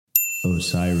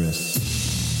Osiris.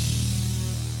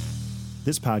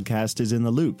 This podcast is in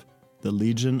the Loop, the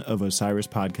Legion of Osiris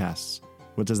podcasts.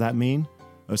 What does that mean?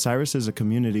 Osiris is a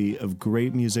community of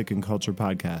great music and culture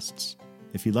podcasts.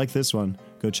 If you like this one,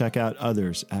 go check out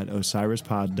others at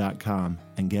osirispod.com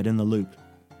and get in the loop.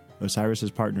 Osiris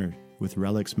is partnered with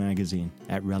Relics Magazine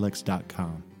at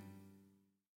relics.com.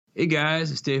 Hey guys,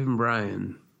 it's Dave and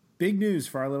Brian. Big news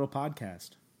for our little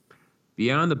podcast.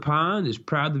 Beyond the Pond is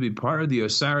proud to be part of the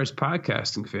Osiris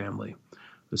podcasting family.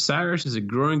 Osiris is a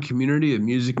growing community of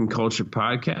music and culture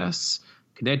podcasts,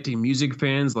 connecting music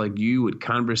fans like you with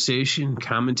conversation,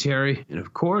 commentary, and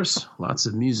of course, lots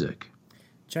of music.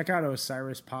 Check out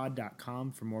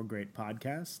osirispod.com for more great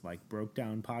podcasts like Broke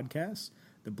Down Podcasts,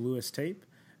 The Bluest Tape,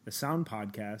 The Sound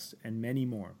Podcast, and many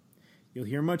more. You'll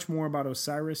hear much more about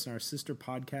Osiris and our sister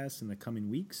podcasts in the coming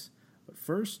weeks. But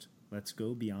first, let's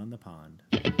go beyond the pond.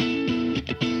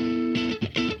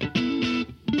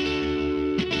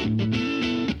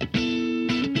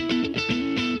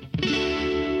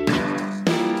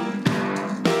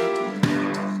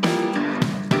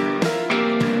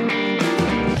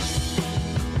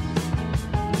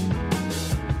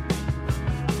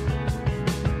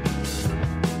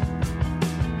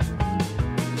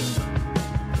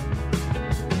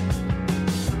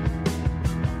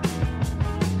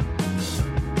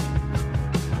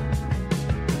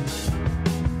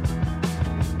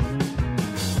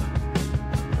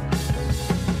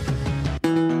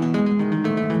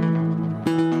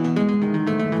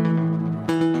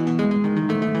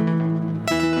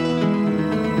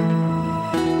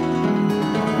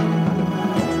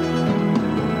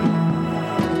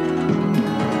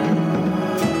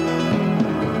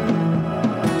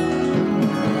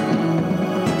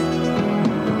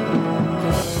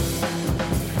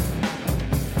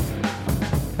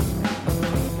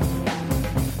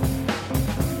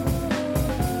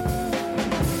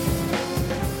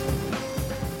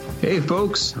 Hey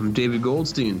folks, I'm David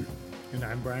Goldstein. And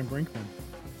I'm Brian Brinkman.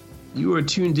 You are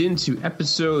tuned in to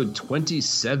episode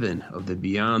 27 of the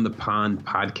Beyond the Pond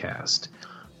podcast.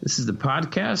 This is the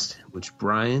podcast in which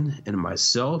Brian and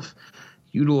myself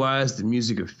utilize the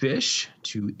music of Phish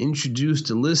to introduce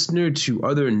the listener to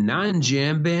other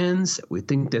non-jam bands that we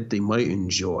think that they might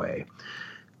enjoy.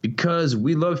 Because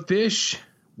we love Phish,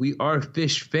 we are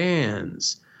Phish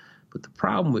fans. But the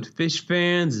problem with Phish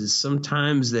fans is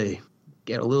sometimes they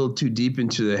get a little too deep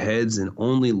into their heads and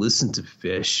only listen to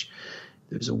Phish.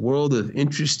 There's a world of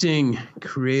interesting,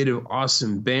 creative,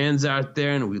 awesome bands out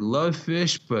there, and we love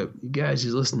Phish, but you guys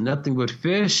just listen to nothing but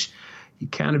Phish. You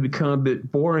kind of become a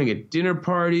bit boring at dinner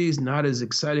parties, not as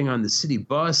exciting on the city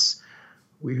bus.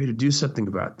 We're here to do something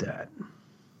about that.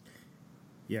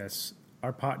 Yes,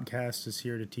 our podcast is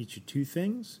here to teach you two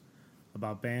things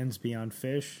about bands beyond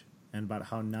Phish and about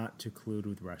how not to collude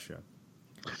with Russia.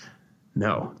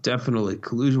 No, definitely.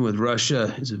 Collusion with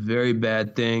Russia is a very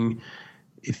bad thing.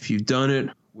 If you've done it,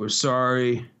 we're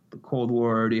sorry. The Cold War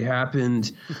already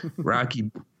happened.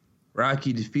 Rocky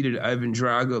defeated Ivan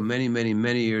Drago many, many,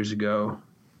 many years ago.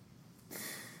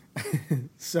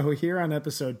 So here on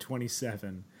episode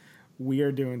 27, we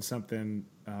are doing something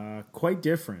quite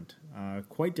different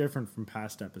from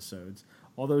past episodes,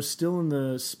 although still in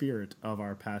the spirit of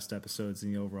our past episodes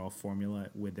and the overall formula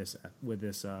with this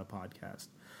podcast.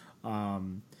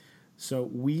 So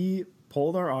we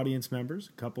polled our audience members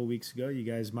a couple weeks ago. You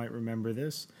guys might remember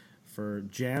this, for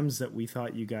jams that we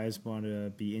thought you guys want to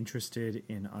be interested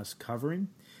in us covering.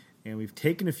 And we've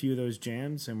taken a few of those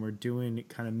jams and we're doing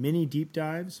kind of mini deep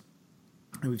dives.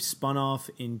 And we've spun off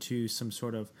into some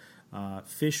sort of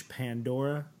Phish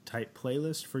Pandora type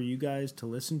playlist for you guys to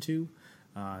listen to.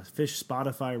 Phish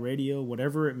Spotify radio,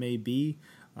 whatever it may be.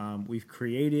 We've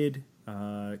created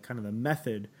kind of a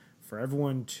method for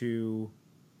everyone to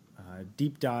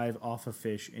deep dive off of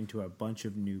Phish into a bunch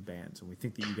of new bands. And we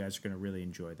think that you guys are going to really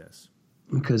enjoy this.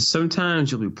 Because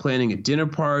sometimes you'll be planning a dinner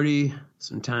party.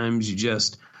 Sometimes you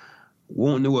just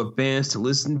won't know what bands to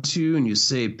listen to. And you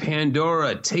say,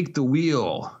 Pandora, take the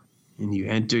wheel. And you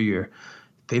enter your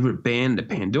favorite band to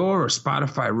Pandora or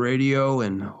Spotify radio,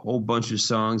 and a whole bunch of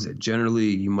songs that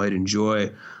generally you might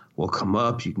enjoy will come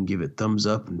up. You can give it thumbs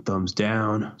up and thumbs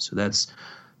down. So that's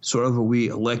sort of what we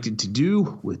elected to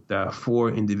do with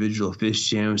 4 individual Phish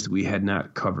jams that we had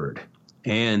not covered.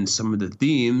 And some of the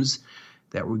themes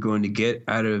that we're going to get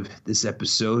out of this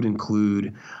episode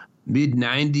include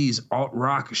mid-90s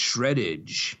alt-rock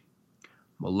shreddage,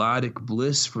 melodic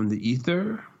bliss from the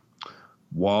ether,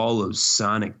 wall of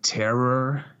sonic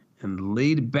terror, and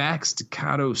laid-back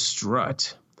staccato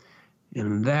strut. And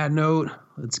on that note,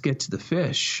 let's get to the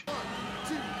Phish. 1,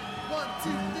 2,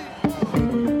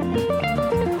 1, 2, 3.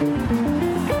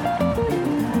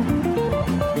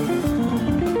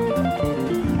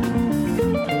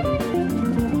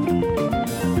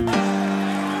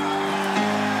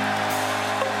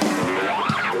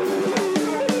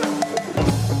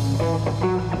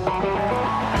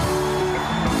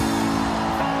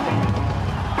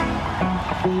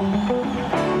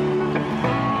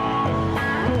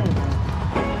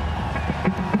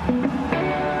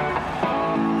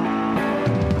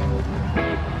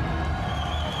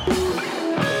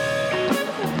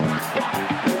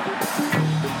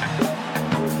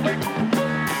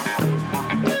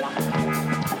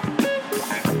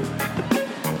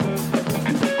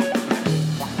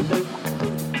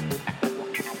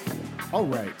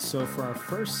 for our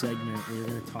first segment, we're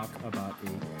going to talk about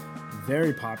a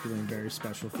very popular and very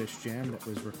special Phish jam that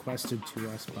was requested to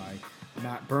us by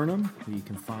Matt Burnham, who you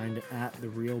can find at The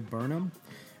Real Burnham.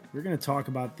 We're going to talk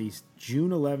about the June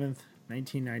 11th,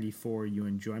 1994, You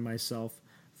Enjoy Myself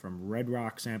from Red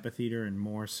Rocks Amphitheater in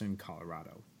Morrison,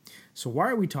 Colorado. So why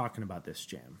are we talking about this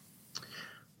jam?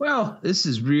 Well, this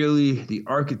is really the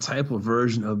archetypal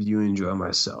version of You Enjoy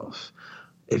Myself.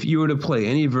 If you were to play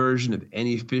any version of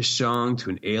any Phish song to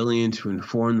an alien to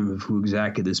inform them of who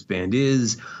exactly this band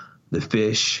is, the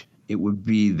Phish, it would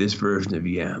be this version of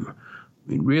Yam. I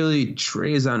mean, really,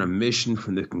 Trey is on a mission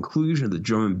from the conclusion of the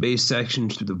drum and bass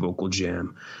sections to the vocal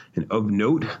jam. And of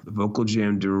note, the vocal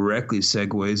jam directly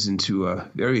segues into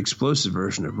a very explosive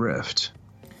version of Rift.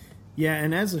 Yeah,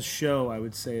 and as a show, I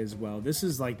would say as well, this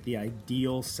is like the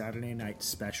ideal Saturday night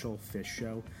special Phish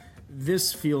show.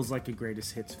 This feels like a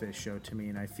greatest hits Phish show to me,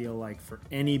 and I feel like for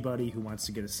anybody who wants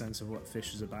to get a sense of what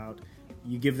Phish is about,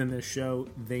 you give them this show,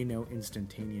 they know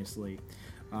instantaneously.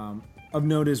 Of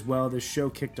note as well, this show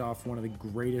kicked off one of the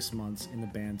greatest months in the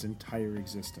band's entire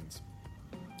existence.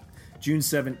 June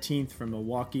 17th from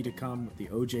Milwaukee to come with the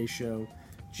OJ Show,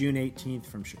 June 18th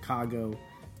from Chicago,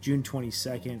 June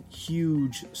 22nd,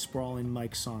 huge sprawling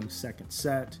Mike Song second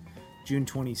set, June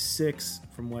 26th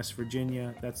from West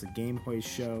Virginia, that's the Gamehoi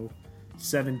Show,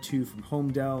 7-2 from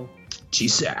Homedale.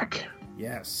 GSAC.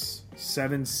 Yes.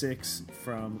 7-6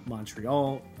 from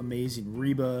Montreal. Amazing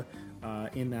Reba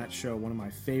in that show, one of my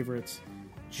favorites.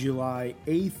 July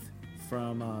 8th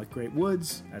from Great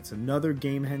Woods. That's another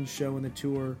Gamehen show in the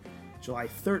tour. July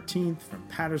 13th from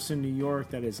Patterson, New York.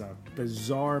 That is a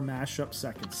bizarre mashup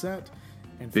second set.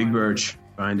 And Big Birch.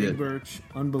 Big Birch,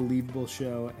 unbelievable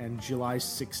show. And July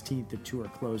 16th, the tour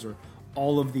closer.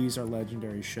 All of these are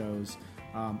legendary shows.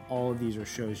 All of these are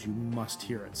shows you must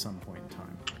hear at some point in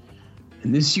time.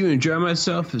 And this You Enjoy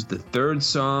Myself is the third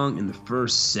song in the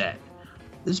first set.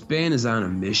 This band is on a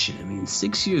mission. I mean,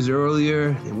 6 years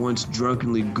earlier, they once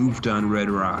drunkenly goofed on Red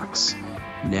Rocks.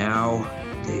 Now,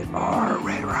 they are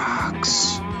Red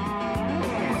Rocks.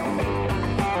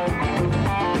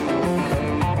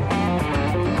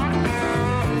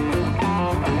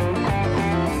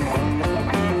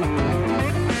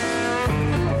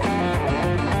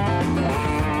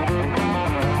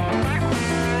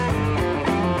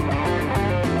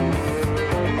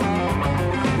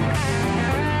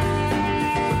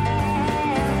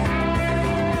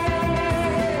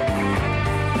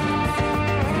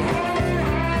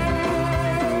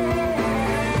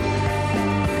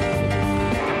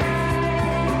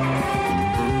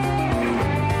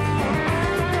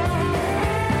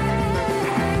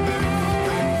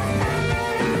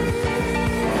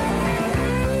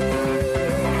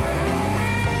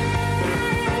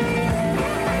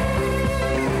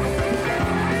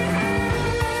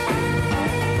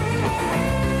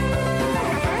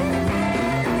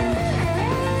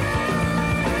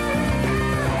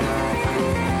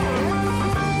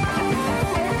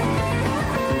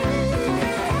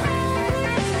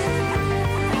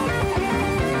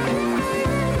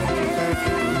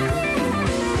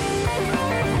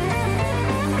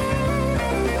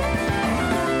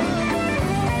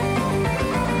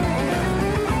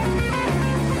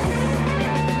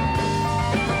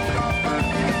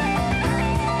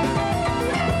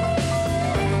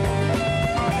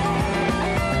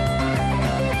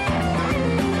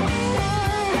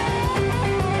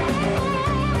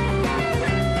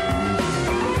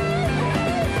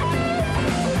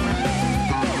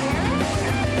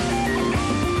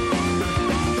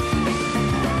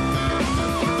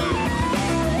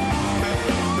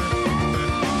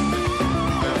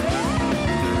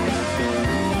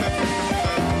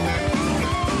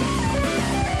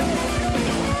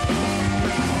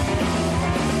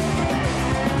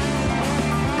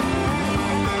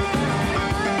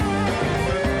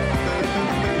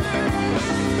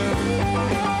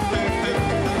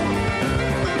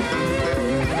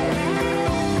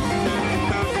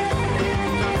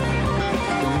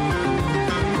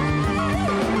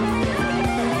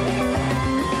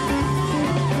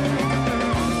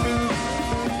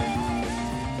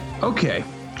 Okay,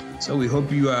 so we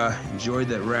hope you enjoyed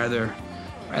that rather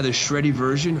shreddy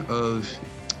version of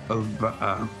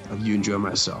You Enjoy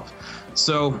Myself.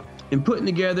 So in putting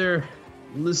together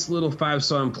this little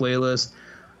 5-song playlist,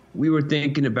 we were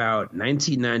thinking about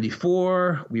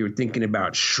 1994, we were thinking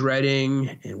about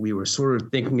shredding, and we were sort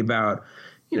of thinking about,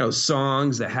 you know,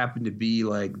 songs that happen to be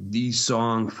like the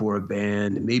song for a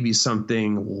band, maybe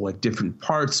something like different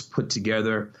parts put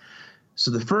together. So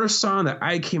the first song that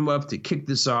I came up to kick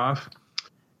this off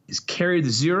is Carry the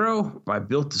Zero by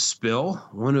Built to Spill,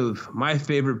 one of my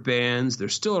favorite bands. They're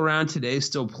still around today,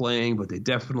 still playing, but they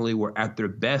definitely were at their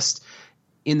best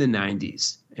in the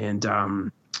 90s. And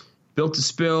Built to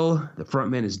Spill, the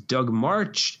frontman is Doug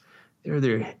March. They're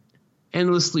their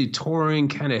endlessly touring,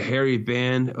 kind of hairy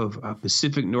band of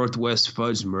Pacific Northwest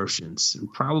fudge merchants.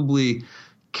 And probably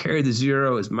Carry the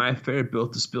Zero is my favorite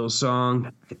Built to Spill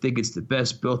song. I think it's the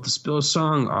best Built to Spill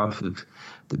song off of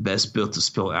the best Built to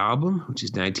Spill album, which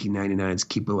is 1999's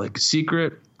Keep It Like a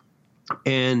Secret.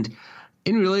 And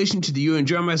in relation to the You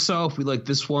Enjoy Myself, we like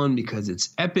this one because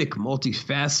it's epic,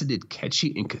 multifaceted,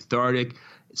 catchy, and cathartic.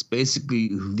 It's basically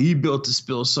the Built to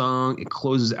Spill song. It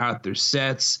closes out their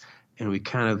sets, and we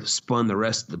kind of spun the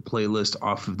rest of the playlist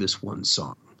off of this one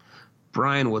song.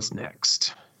 Brian, what's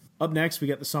next? Up next, we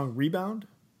got the song Rebound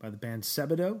by the band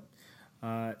Sebadoh.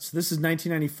 So this is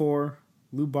 1994,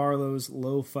 Lou Barlow's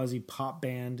low fuzzy pop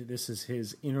band. This is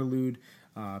his interlude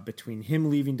between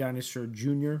him leaving Dinosaur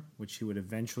Jr., which he would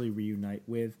eventually reunite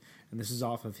with, and this is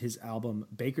off of his album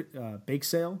Bake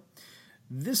Sale.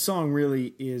 This song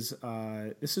really is,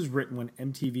 this is written when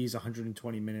MTV's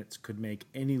 120 Minutes could make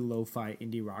any lo-fi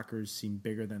indie rockers seem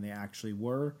bigger than they actually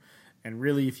were. And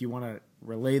really, if you want to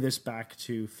relay this back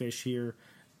to Phish here,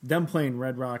 them playing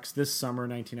Red Rocks this summer,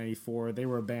 1994, they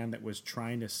were a band that was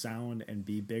trying to sound and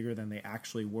be bigger than they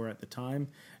actually were at the time,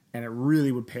 and it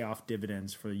really would pay off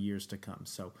dividends for the years to come.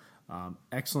 So,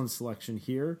 excellent selection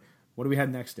here. What do we have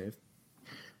next, Dave?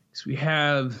 So we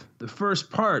have the first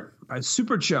part by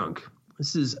Superchunk.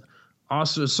 This is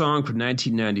also a song from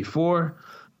 1994.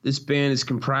 This band is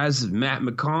comprised of Matt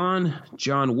McCaughan,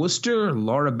 John Worcester,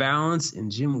 Laura Balance,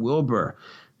 and Jim Wilbur.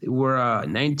 They were a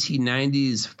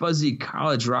 1990s fuzzy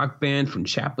college rock band from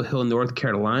Chapel Hill, North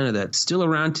Carolina that's still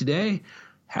around today.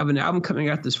 Have an album coming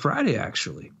out this Friday,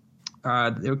 actually.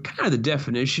 They're kind of the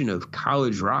definition of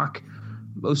college rock.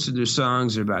 Most of their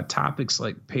songs are about topics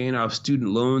like paying off student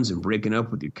loans and breaking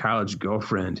up with your college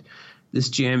girlfriend. This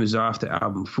jam is off the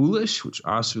album Foolish, which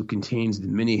also contains the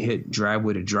mini-hit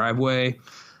Driveway to Driveway.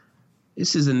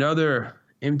 This is another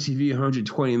MTV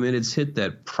 120 Minutes hit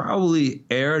that probably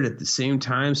aired at the same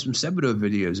time some Sebadoh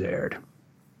videos aired.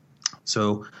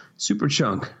 So,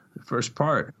 Superchunk, the first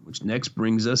part, which next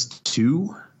brings us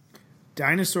to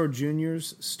Dinosaur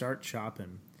Jr.'s Start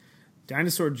Choppin'.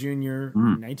 Dinosaur Jr.,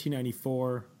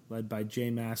 1994, led by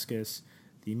Jay Mascis,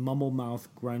 the mumble-mouth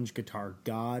grunge guitar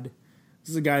god. This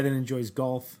is a guy that enjoys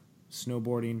golf,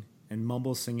 snowboarding, and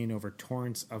mumble singing over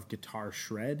torrents of guitar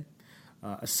shred.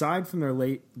 Aside from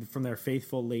their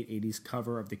faithful late 80s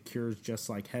cover of The Cure's Just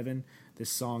Like Heaven,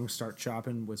 this song, Start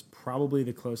Choppin', was probably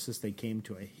the closest they came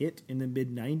to a hit in the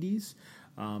mid-90s,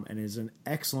 and is an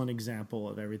excellent example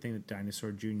of everything that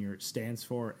Dinosaur Jr. stands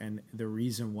for, and the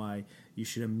reason why you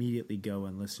should immediately go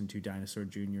and listen to Dinosaur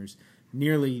Jr.'s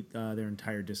nearly their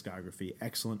entire discography.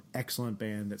 Excellent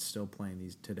band that's still playing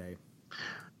these today.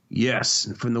 Yes,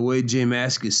 and from the way Jay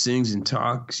Mascis sings and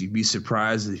talks, you'd be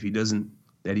surprised if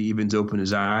that he even open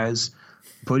his eyes,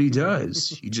 but he does.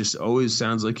 He just always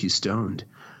sounds like he's stoned.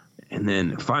 And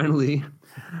then finally,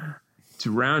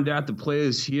 to round out the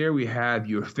playlist here, we have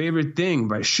Your Favorite Thing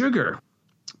by Sugar.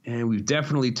 And we've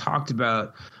definitely talked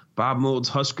about Bob Mould's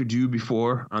Husker Du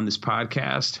before on this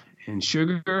podcast. And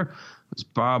Sugar was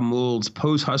Bob Mould's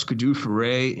post-Husker Du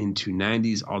foray into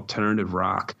 90s alternative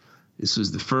rock. This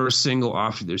was the first single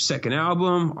off of their second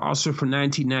album, also from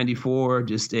 1994.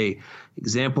 Just a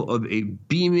example of a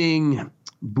beaming,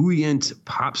 buoyant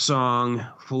pop song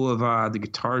full of the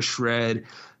guitar shred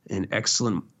and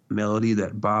excellent melody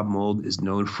that Bob Mould is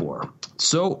known for.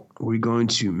 So we're going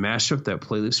to mash up that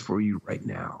playlist for you right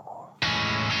now.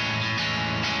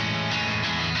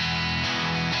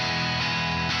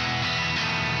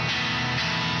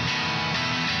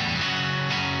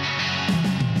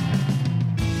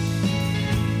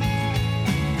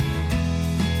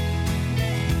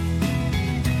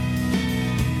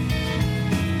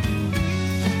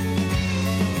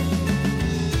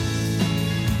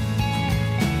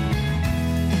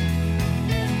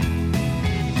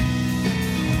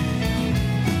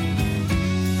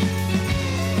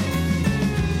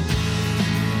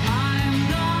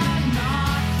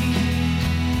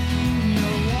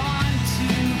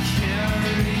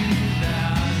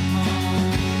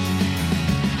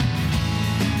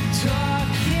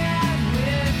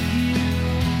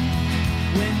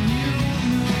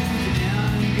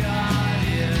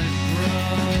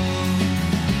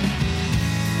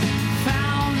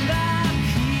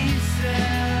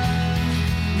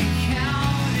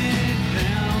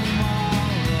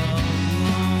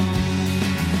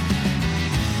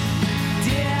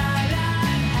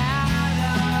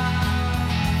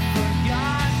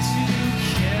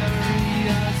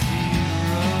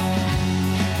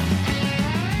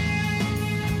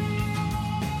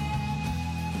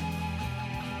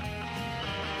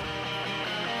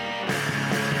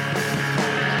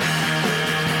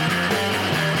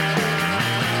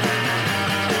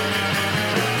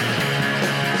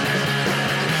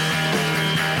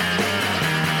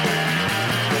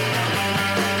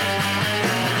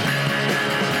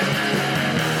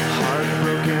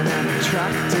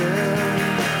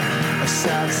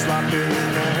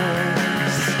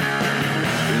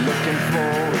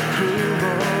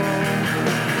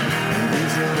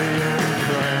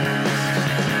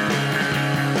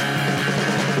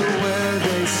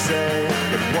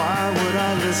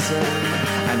 listen.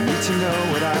 I need to know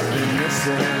what I've been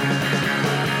missing.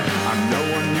 I'm no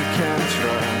one you can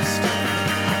trust.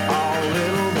 Oh,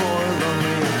 little boy,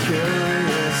 lonely and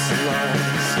curious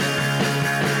lust.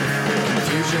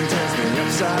 Confusion turns me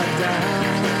upside down.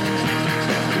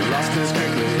 Lost as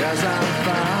quickly as I'm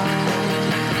found.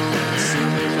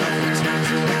 Seeming nothing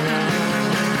turns around.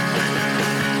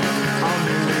 On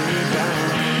the rebound.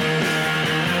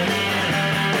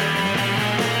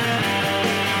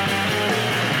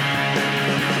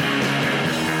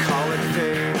 Call it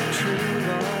fate, true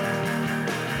love.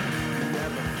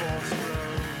 Never forced love.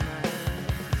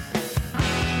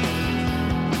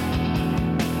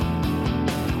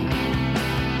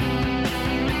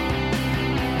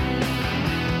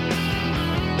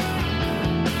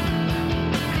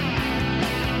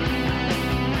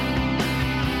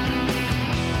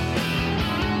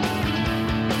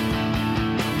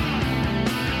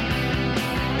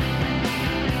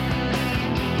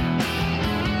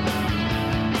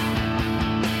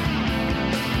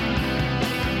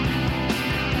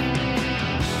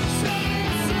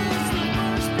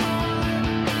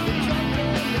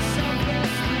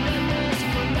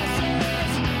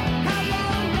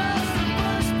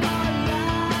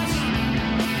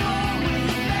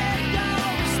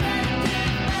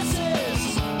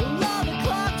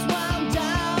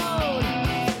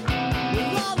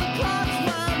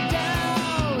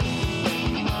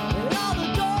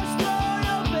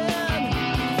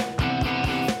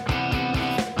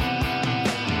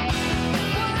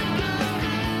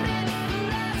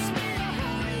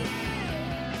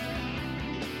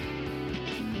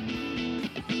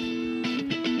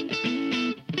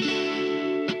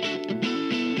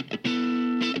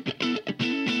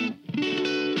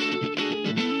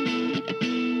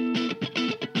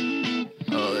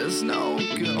 There's no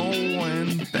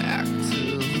going back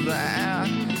to that.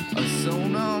 A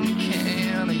sonum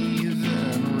can't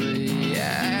even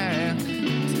react.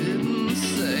 Didn't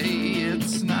say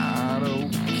it's not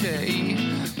okay,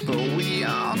 but we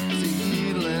are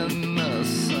dealing the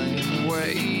same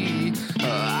way.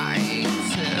 I ain't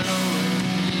telling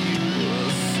you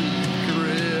a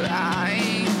secret. I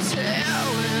ain't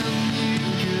telling you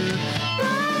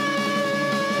goodbye.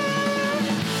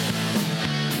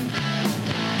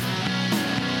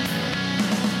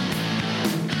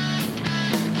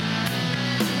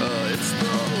 It's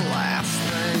the last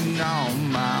thing on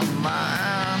my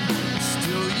mind.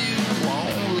 Still you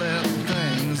won't let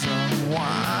things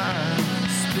unwind.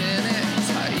 Spin it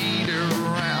tight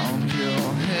around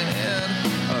your head.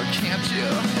 Can't you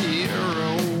hear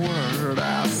a word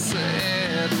I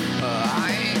said? I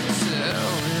ain't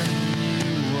telling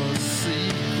you a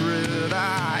secret. I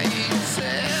ain't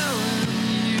telling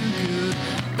you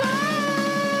goodbye.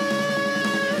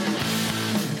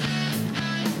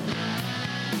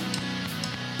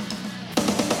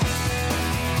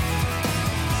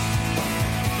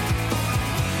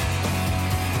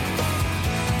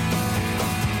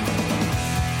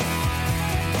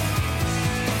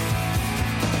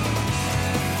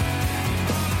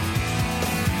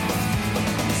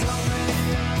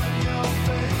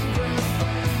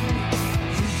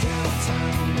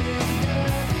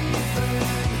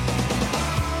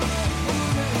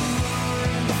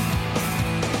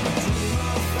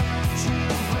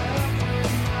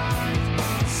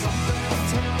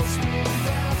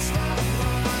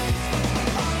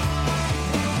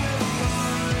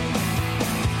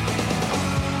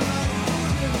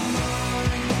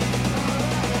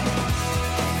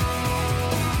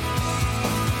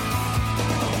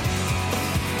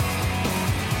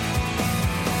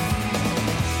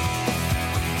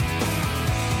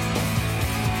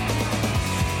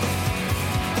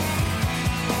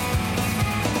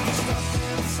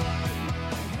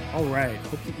 All right,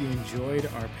 hope that you enjoyed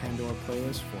our Pandora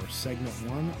playlist for segment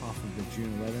 1 off of the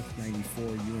June 11th, 94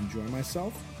 You Enjoy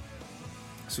Myself.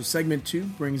 So segment 2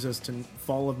 brings us to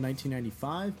fall of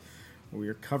 1995, where we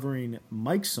are covering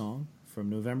Mike's song from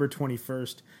November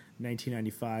 21st,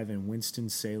 1995 in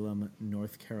Winston-Salem,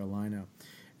 North Carolina.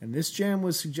 And this jam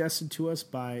was suggested to us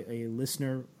by a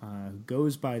listener who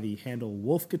goes by the handle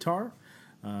Wolf Guitar.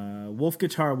 Wolf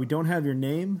Guitar, we don't have your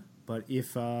name, but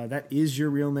if that is your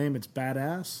real name, it's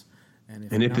badass.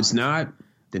 And if it's not,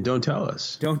 then don't tell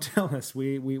us. Don't tell us.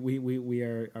 We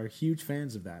are huge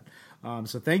fans of that.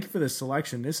 So thank you for this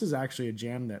selection. This is actually a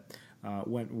jam that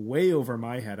went way over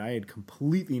my head. I had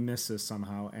completely missed this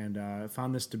somehow, and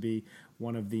found this to be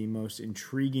one of the most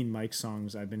intriguing Mike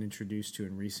songs I've been introduced to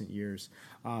in recent years.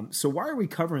 So why are we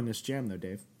covering this jam, though,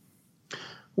 Dave?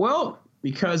 Well,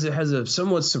 because it has a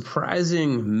somewhat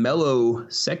surprising mellow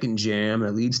second jam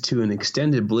that leads to an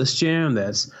extended bliss jam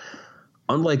that's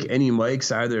unlike any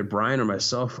mics either Brian or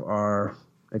myself are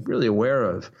like really aware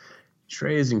of.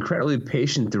 Trey is incredibly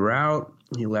patient throughout.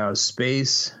 He allows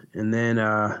space, and then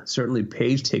certainly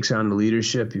Page takes on the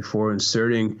leadership before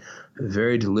inserting a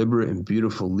very deliberate and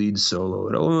beautiful lead solo.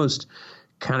 It almost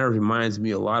kind of reminds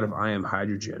me a lot of I Am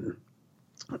Hydrogen.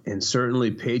 And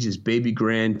certainly Page's Baby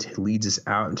Grand leads us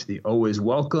out into the Always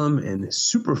Welcome and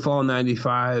Super Fall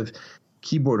 95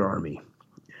 Keyboard Army.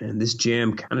 And this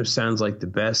jam kind of sounds like the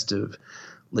best of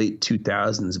late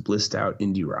 2000s blissed out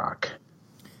indie rock.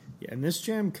 Yeah, and this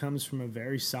jam comes from a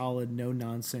very solid,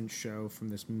 no-nonsense show from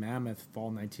this mammoth Fall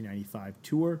 1995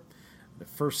 tour. The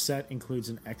first set includes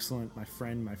an excellent My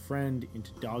Friend,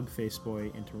 into Dogface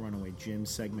Boy, into Runaway Jim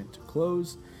segment to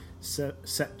close.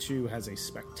 Set 2 has a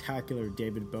spectacular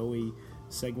David Bowie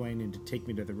segueing into Take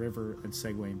Me to the River and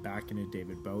segueing back into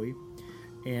David Bowie.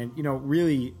 And, you know,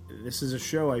 really, this is a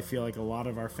show I feel like a lot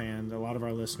of our fans, a lot of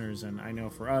our listeners, and I know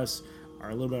for us, are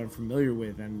a little bit unfamiliar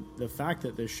with. And the fact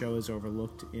that this show is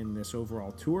overlooked in this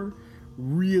overall tour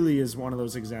really is one of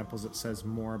those examples that says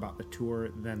more about the tour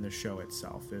than the show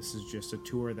itself. This is just a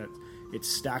tour that it's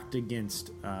stacked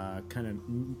against kind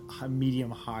of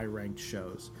medium high ranked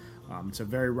shows. It's a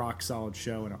very rock solid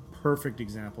show and a perfect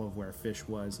example of where Phish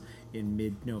was in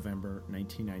mid-November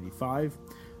 1995.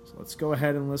 So let's go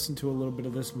ahead and listen to a little bit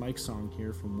of this Mike song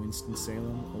here from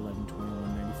Winston-Salem,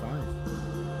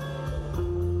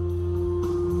 11/21/95.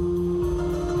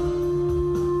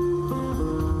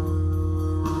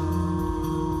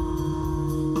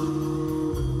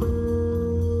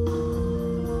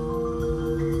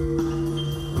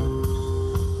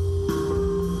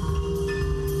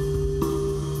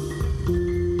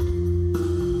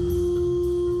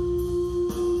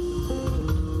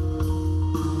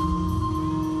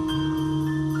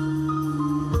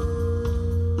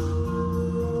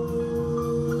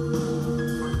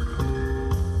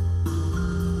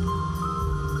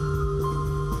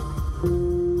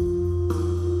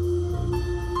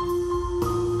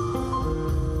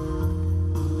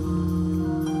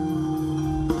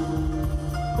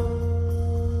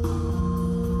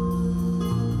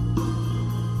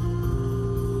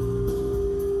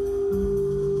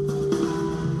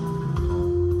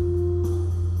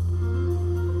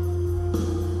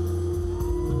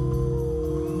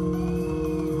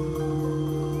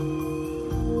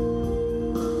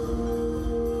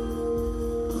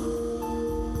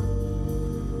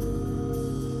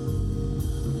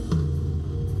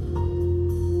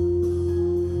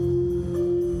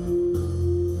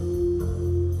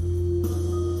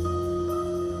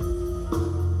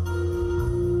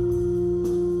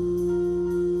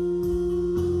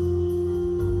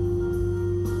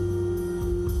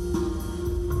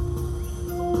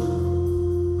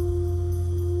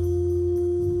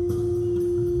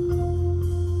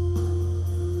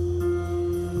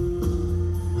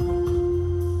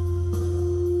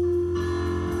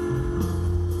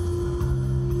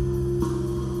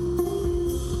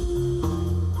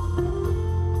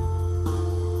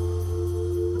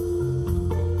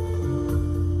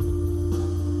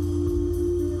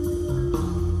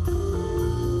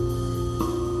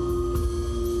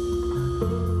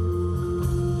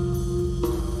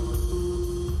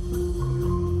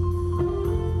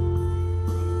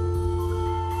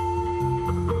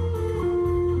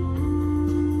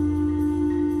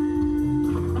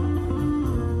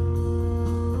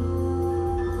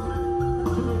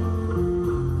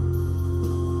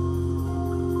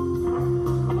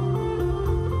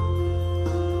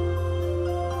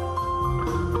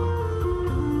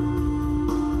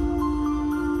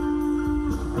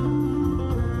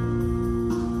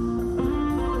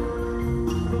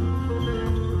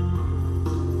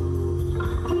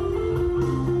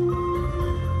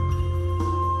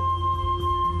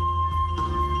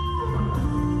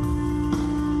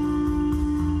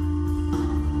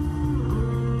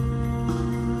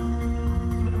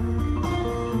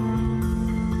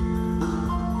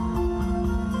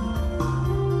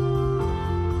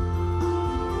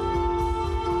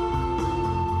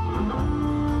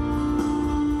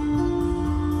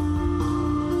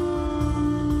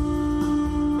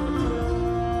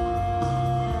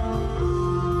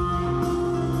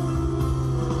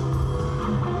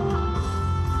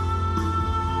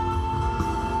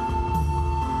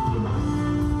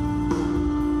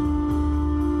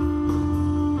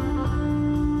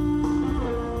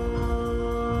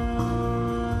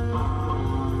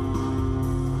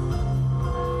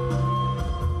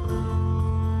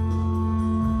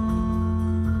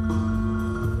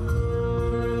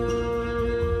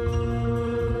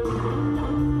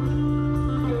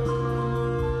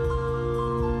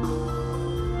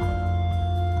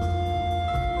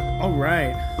 All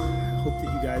right. I hope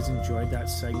that you guys enjoyed that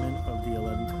segment of the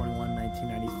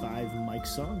 11/21/1995 Mike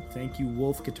song. Thank you,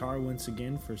 Wolf Guitar, once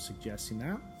again for suggesting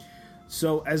that.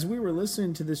 So as we were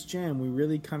listening to this jam, we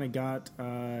really kind of got,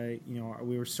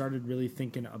 we were started really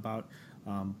thinking about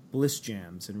bliss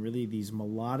jams and really these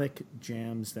melodic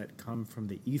jams that come from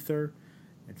the ether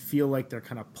and feel like they're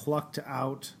kind of plucked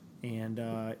out and,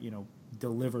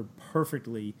 delivered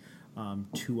perfectly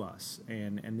to us.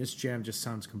 And this jam just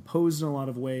sounds composed in a lot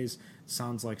of ways,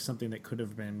 sounds like something that could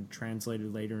have been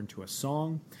translated later into a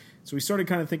song. So we started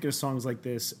kind of thinking of songs like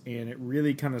this, and it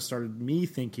really kind of started me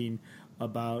thinking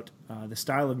about the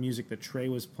style of music that Trey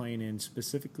was playing in,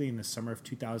 specifically in the summer of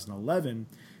 2011,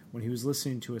 when he was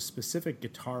listening to a specific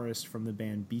guitarist from the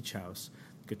band Beach House,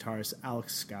 guitarist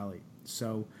Alex Scally.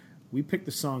 So we picked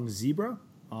the song Zebra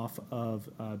off of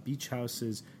Beach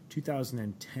House's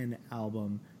 2010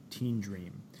 album Teen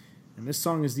Dream. And this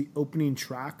song is the opening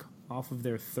track off of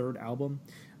their third album.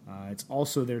 It's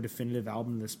also their definitive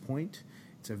album at this point.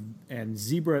 And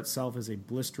Zebra itself is a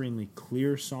blisteringly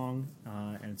clear song,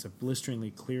 and it's a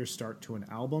blisteringly clear start to an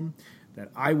album that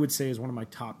I would say is one of my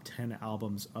top 10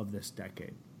 albums of this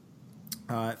decade.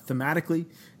 Thematically,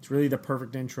 it's really the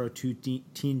perfect intro to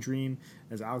Teen Dream,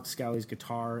 as Alex Scally's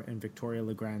guitar and Victoria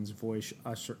Legrand's voice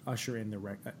usher in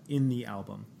the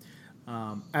album.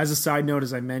 As a side note,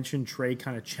 as I mentioned, Trey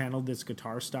kind of channeled this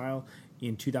guitar style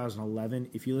in 2011.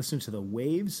 If you listen to The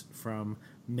Waves from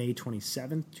May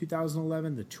 27th,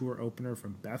 2011, the tour opener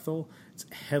from Bethel, it's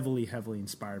heavily, heavily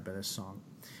inspired by this song.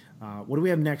 What do we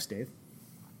have next, Dave?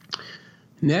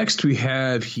 Next, we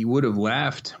have He Would Have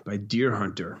Laughed by Deer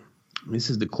Hunter.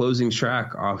 This is the closing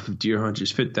track off of Deer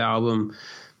Hunter's fifth album,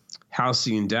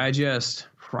 Halcyon Digest,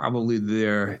 probably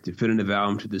their definitive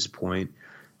album to this point.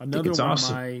 Another one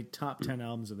of my top 10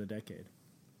 albums of the decade.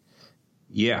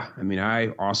 Yeah, I mean, I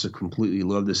also completely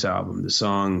love this album. The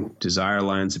song Desire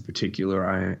Lines in particular,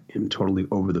 I am totally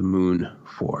over the moon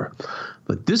for.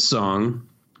 But this song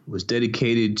was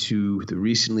dedicated to the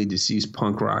recently deceased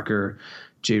punk rocker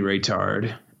Jay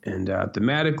Raytard. And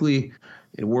thematically,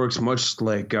 it works much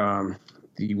like the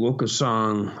Wilco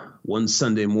song One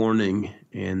Sunday Morning,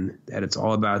 and that it's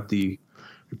all about the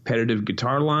repetitive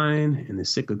guitar line and the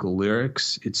cyclical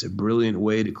lyrics. It's a brilliant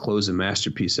way to close a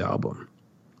masterpiece album.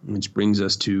 Which brings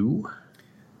us to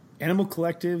Animal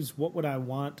Collective's What Would I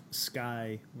Want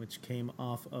Sky, which came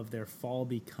off of their Fall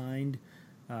Be Kind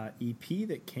EP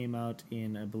that came out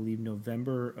in, I believe,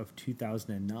 November of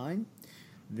 2009.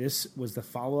 This was the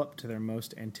follow-up to their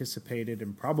most anticipated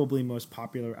and probably most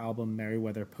popular album,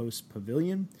 Merriweather Post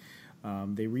Pavilion.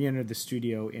 They re-entered the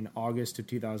studio in August of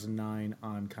 2009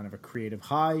 on kind of a creative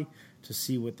high to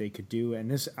see what they could do. And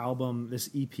this album, this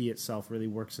EP itself really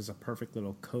works as a perfect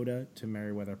little coda to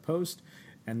Merriweather Post.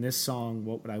 And this song,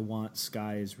 What Would I Want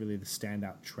Sky, is really the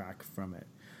standout track from it.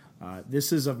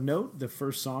 This is of note, the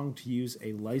first song to use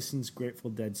a licensed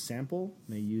Grateful Dead sample.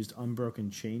 They used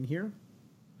Unbroken Chain here.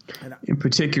 And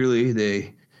particularly,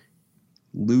 they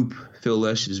loop Phil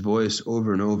Lesh's voice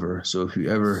over and over. So if you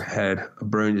ever had a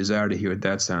burning desire to hear what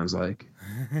that sounds like.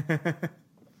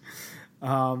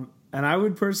 And I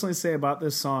would personally say about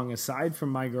this song, aside from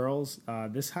My Girls,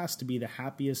 this has to be the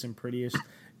happiest and prettiest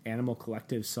Animal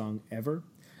Collective song ever.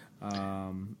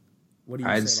 What do you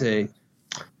I'd say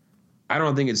I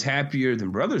don't think it's happier than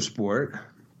Brother Sport.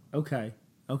 Okay,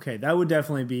 that would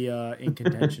definitely be in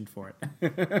contention for it.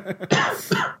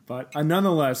 But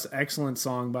nonetheless, excellent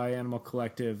song by Animal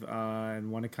Collective,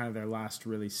 and one of kind of their last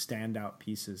really standout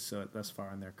pieces thus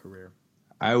far in their career.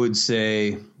 I would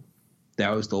say that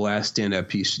was the last standout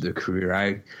piece of their career.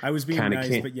 I was being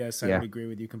nice, but yes, I would agree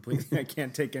with you completely. I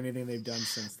can't take anything they've done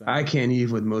since then. I can't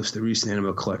even with most of the recent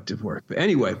Animal Collective work. But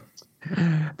anyway,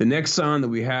 the next song that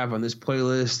we have on this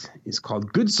playlist is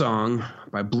called Good Song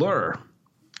by Blur.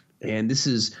 And this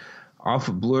is off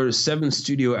of Blur's seventh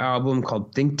studio album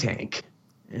called Think Tank.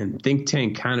 And Think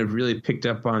Tank kind of really picked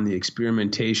up on the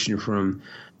experimentation from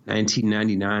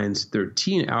 1999's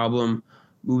 13 album,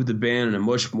 moved the band in a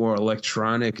much more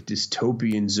electronic,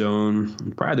 dystopian zone.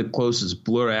 And probably the closest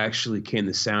Blur actually came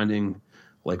to sounding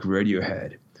like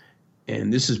Radiohead.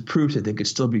 And this is proof that they could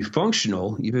still be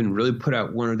functional, even really put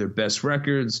out one of their best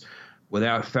records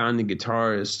without founding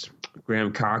guitarist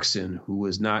Graham Coxon, who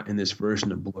was not in this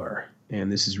version of Blur. And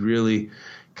this is really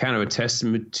kind of a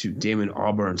testament to Damon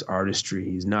Albarn's artistry.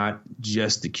 He's not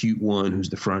just the cute one who's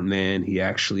the front man. He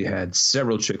actually had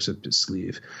several tricks up his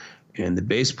sleeve. And the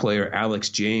bass player, Alex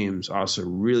James, also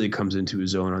really comes into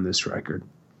his own on this record.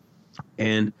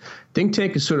 And Think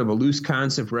Tank is sort of a loose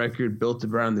concept record built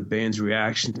around the band's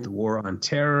reaction to the war on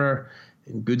terror.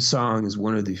 And Good Song is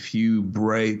one of the few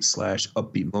bright /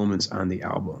 upbeat moments on the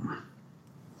album.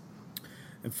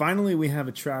 And finally, we have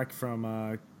a track from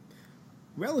a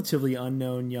relatively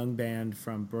unknown young band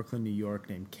from Brooklyn, New York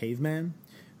named Caveman.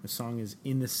 The song is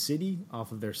In the City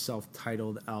off of their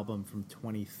self-titled album from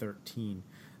 2013.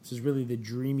 This is really the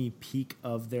dreamy peak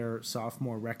of their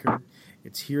sophomore record.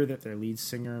 It's here that their lead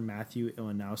singer, Matthew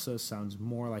Ilanausa, sounds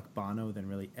more like Bono than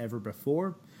really ever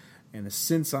before. And the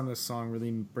synths on this song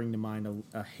really bring to mind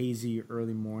a hazy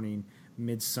early morning,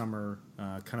 midsummer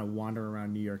kind of wander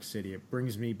around New York City. It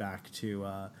brings me back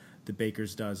to the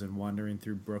Baker's Dozen, wandering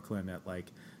through Brooklyn at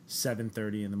like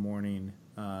 7:30 in the morning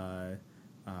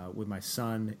with my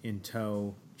son in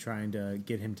tow, trying to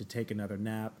get him to take another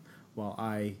nap while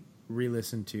I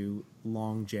re-listen to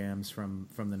long jams from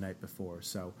the night before.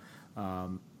 So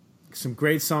some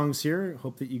great songs here.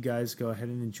 Hope that you guys go ahead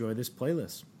and enjoy this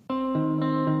playlist.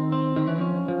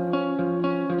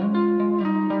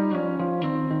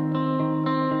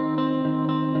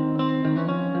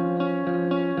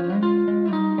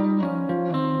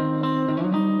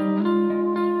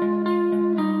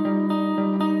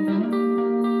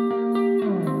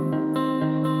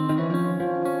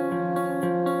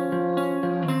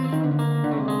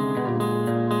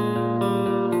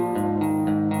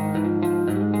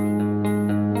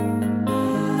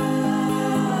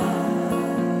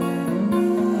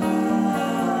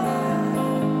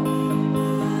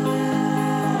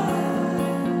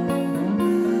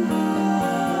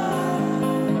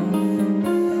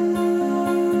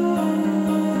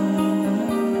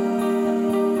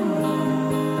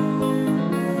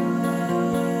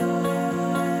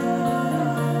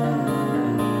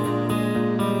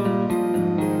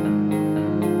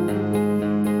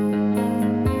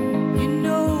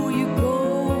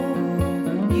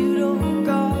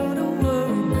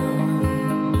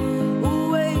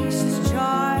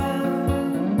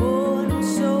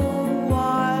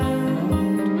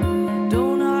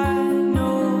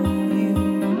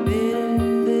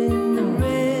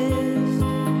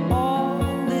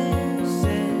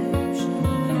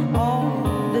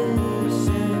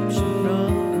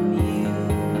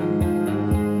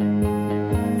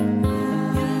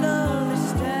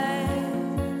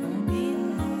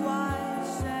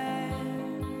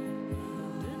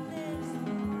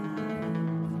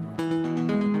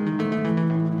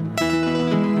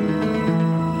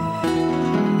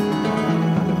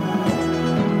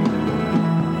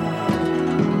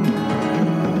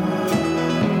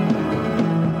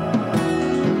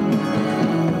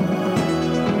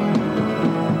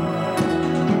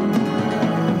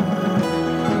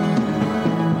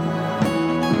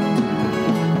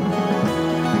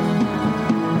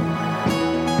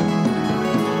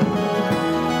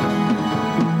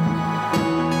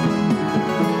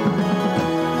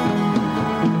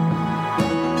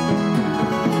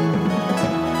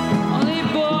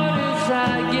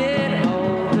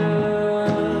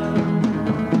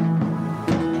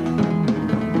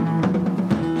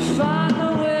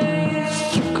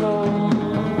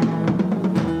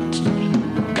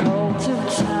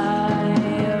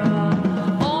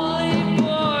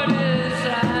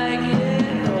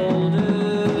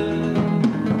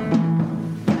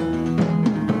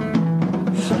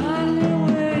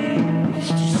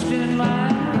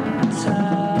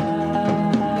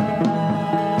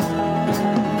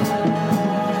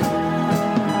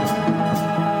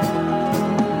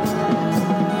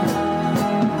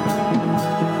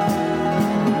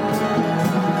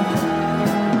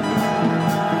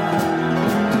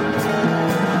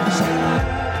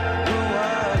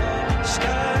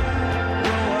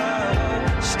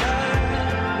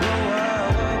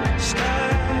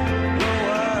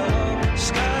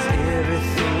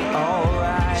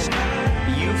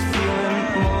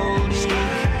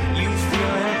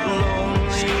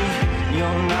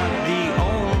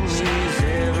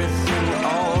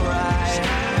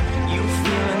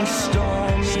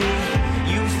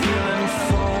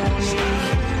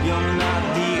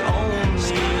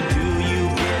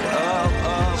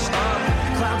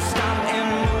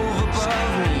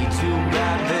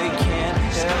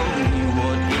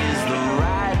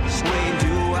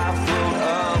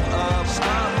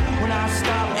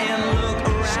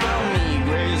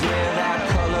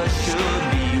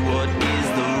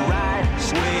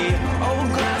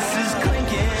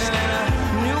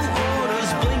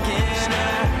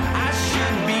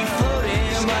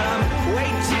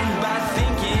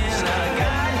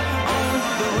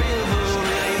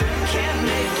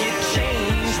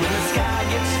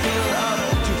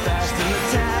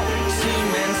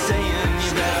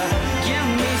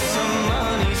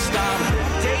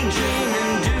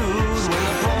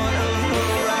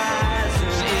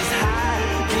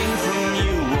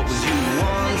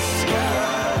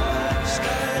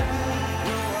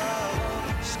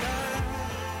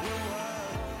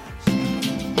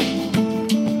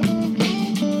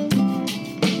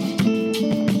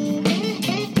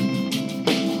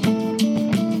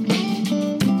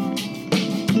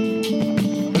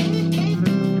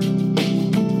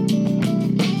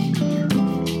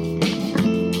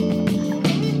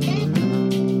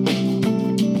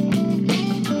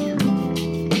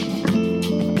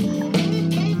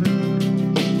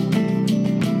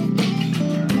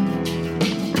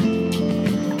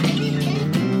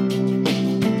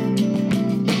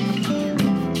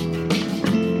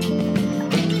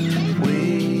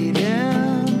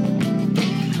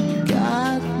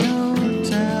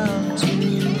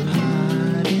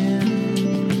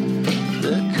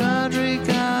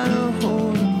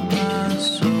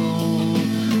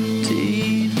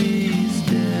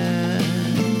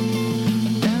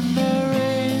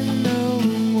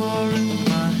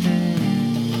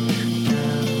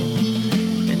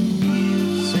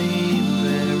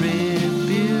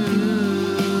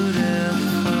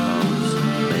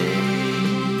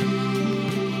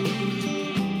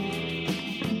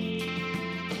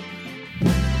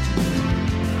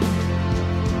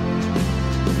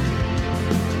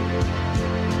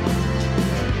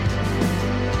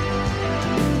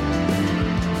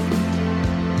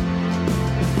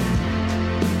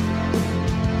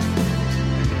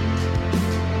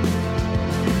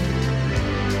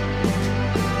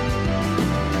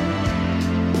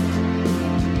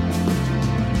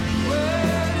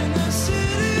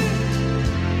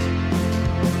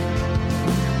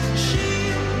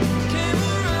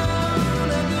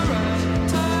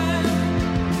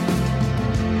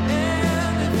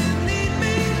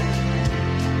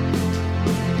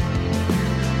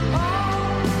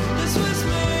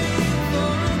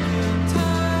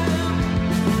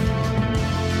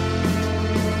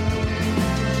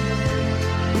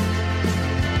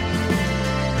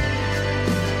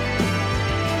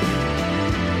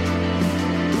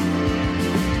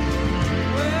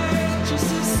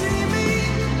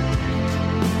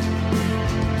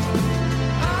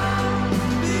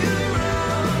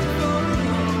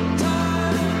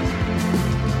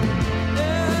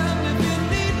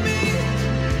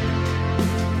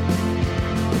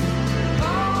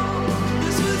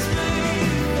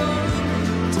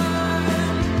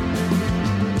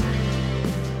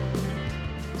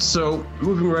 So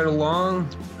moving right along,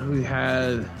 we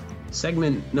had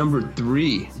segment number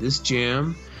 3. This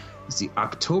jam is the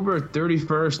October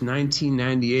 31st,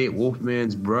 1998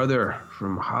 Wolfman's Brother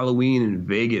from Halloween in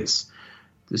Vegas.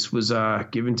 This was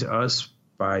given to us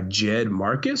by Jed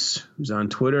Marcus, who's on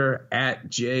Twitter at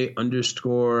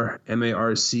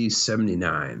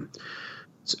J_MARC79.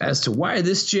 So as to why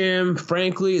this jam,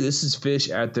 frankly, this is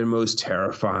Phish at their most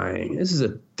terrifying. This is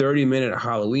a 30-minute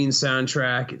Halloween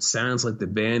soundtrack. It sounds like the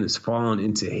band has fallen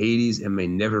into Hades and may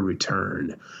never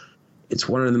return. It's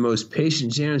one of the most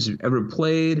patient jams we've ever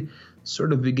played,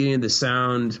 sort of beginning to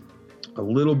sound a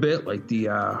little bit like the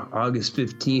August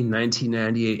 15th,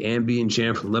 1998 ambient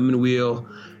jam from Lemon Wheel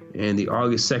and the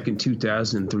August 2nd,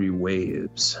 2003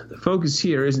 Waves. The focus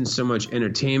here isn't so much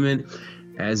entertainment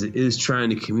as it is trying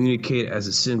to communicate as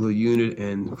a single unit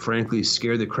and, frankly,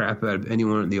 scare the crap out of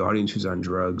anyone in the audience who's on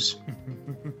drugs.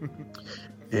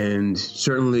 And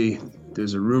certainly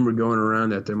there's a rumor going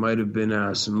around that there might have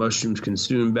been some mushrooms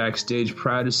consumed backstage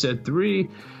prior to set 3,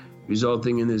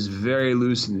 resulting in this very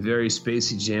loose and very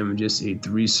spacey jam and just a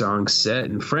 3-song set.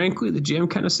 And frankly, the jam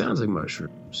kind of sounds like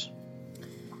mushrooms.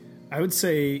 I would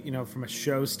say, from a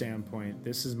show standpoint,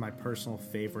 this is my personal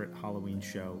favorite Halloween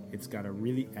show. It's got a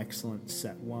really excellent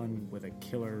set 1 with a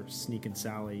killer Sneak and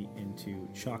Sally into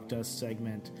Chalk Dust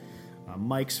segment,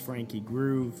 Mike's Frankie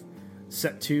Groove.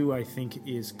 Set 2, I think,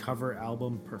 is cover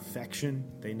album perfection.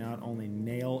 They not only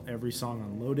nail every song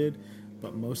on Loaded,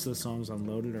 but most of the songs on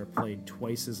Loaded are played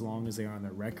twice as long as they are on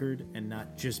the record, and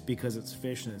not just because it's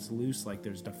Phish and it's loose, like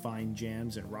there's defined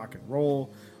jams at Rock and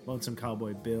Roll, Lonesome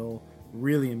Cowboy Bill.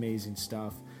 Really amazing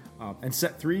stuff. And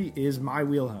set 3 is my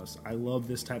wheelhouse. I love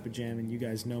this type of jam, and you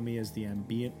guys know me as the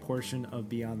ambient portion of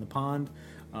Beyond the Pond.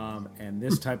 And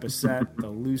this type of set, the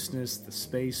looseness, the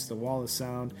space, the wall of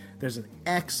sound. There's an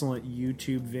excellent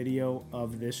YouTube video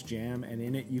of this jam, and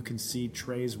in it you can see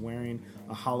Trey's wearing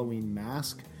a Halloween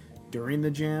mask during the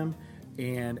jam.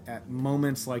 And at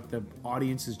moments like the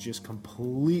audience is just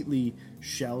completely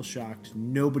shell-shocked,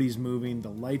 nobody's moving, the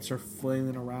lights are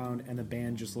flailing around, and the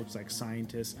band just looks like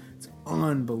scientists. It's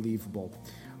unbelievable.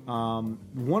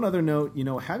 One other note,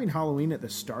 having Halloween at the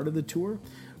start of the tour,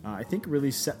 I think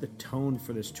really set the tone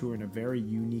for this tour in a very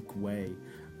unique way.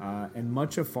 And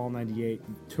much of Fall 98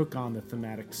 took on the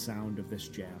thematic sound of this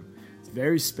jam. It's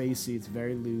very spacey, it's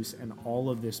very loose, and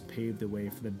all of this paved the way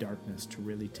for the darkness to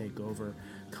really take over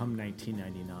come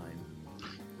 1999.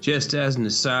 Just as an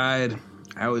aside,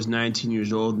 I was 19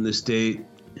 years old in this date,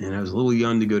 and I was a little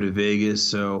young to go to Vegas,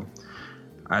 so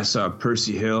I saw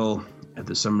Percy Hill at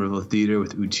the Somerville Theater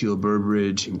with Utile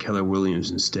Burbridge and Keller Williams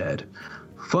instead.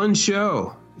 Fun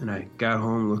show! And I got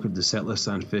home, looked at the set list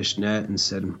on Fishnet, and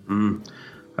said,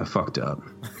 I fucked up.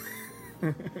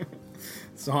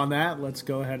 So on that, let's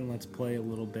go ahead and let's play a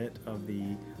little bit of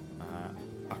the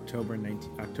October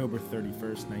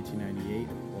 31st, 1998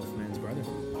 Wolfman's Brother.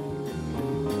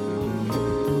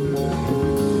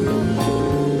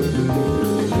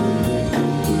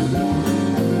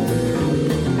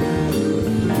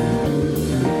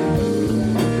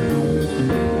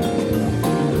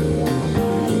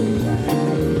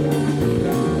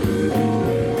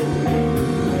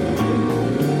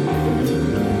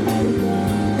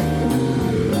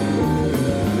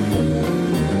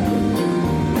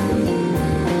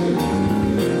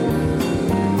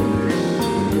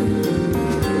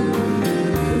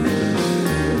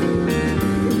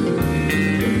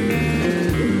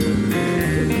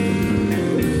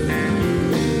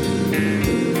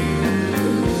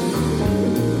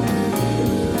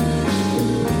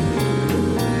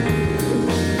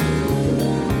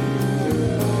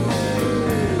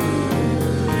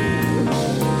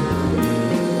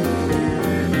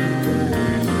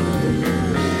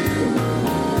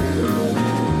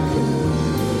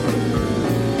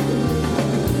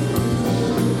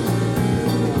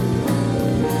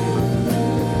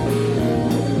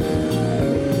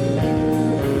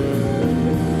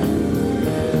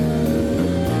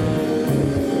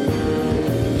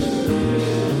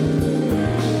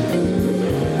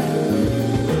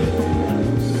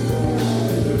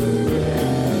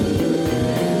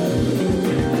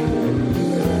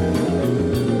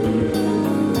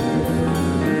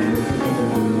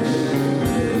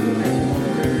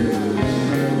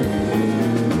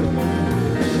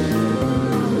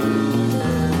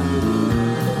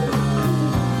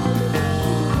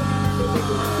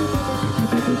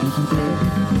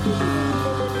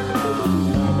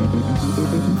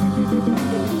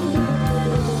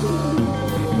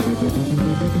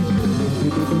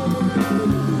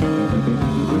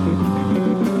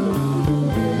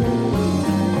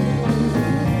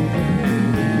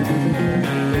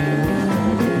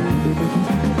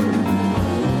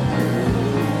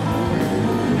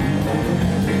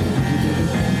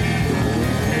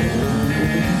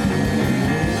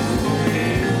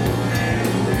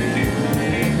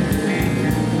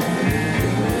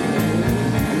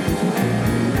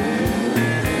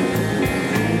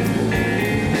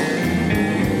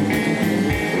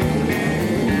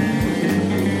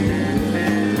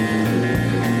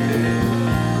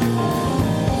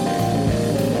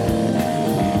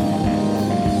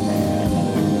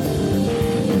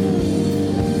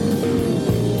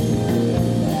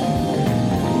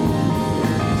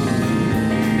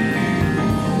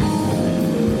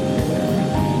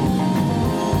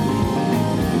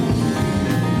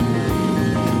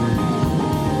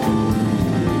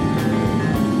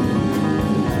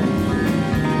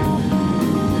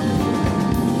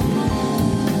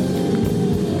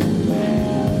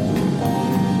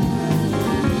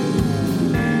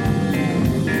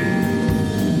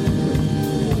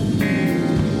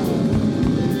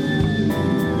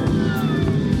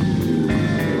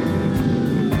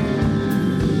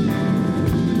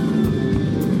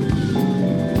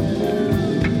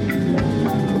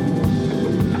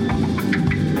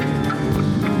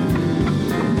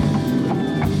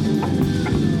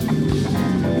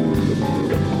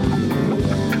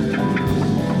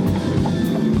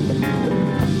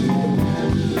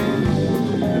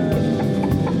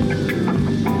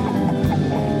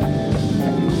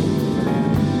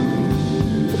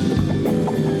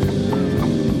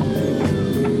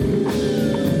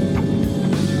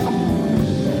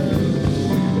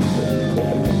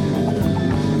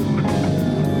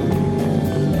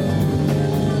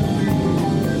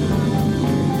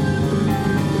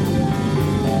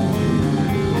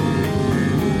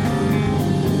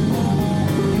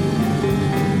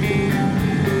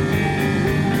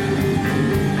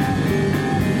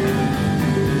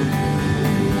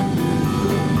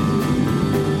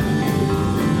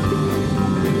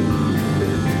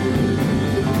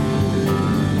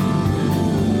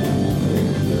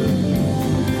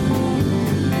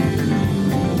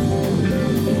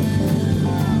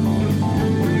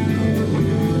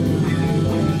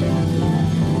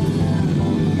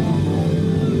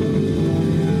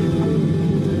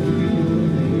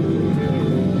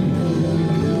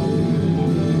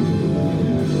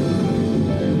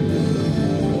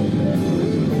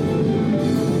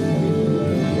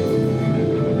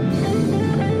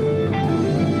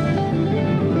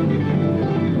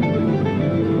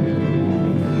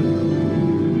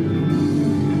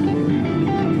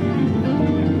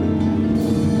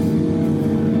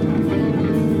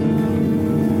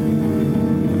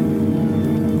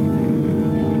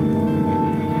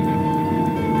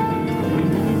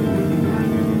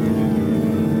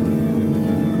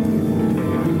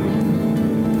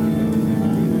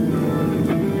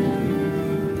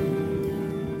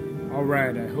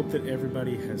 right, I hope that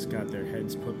everybody has got their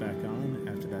heads put back on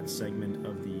after that segment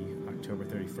of the October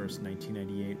 31st,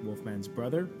 1998 Wolfman's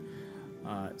Brother.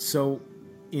 So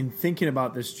in thinking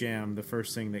about this jam, the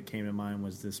first thing that came to mind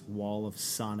was this Wall of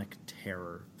Sonic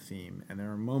Terror theme. And there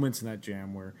are moments in that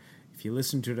jam where if you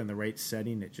listen to it in the right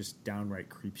setting, it just downright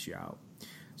creeps you out.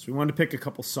 So we wanted to pick a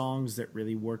couple songs that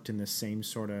really worked in the same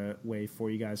sort of way for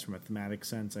you guys from a thematic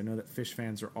sense. I know that Phish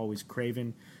fans are always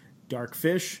craving dark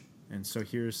Phish, and so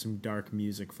here's some dark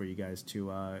music for you guys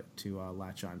to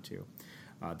latch onto.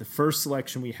 The first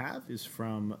selection we have is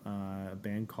from a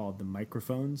band called The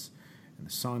Microphones, and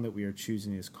the song that we are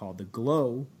choosing is called The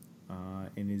Glow,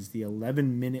 and is the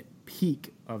 11-minute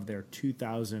peak of their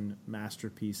 2000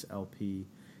 masterpiece LP,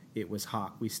 It Was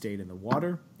Hot, We Stayed in the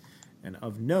Water. And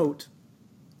of note,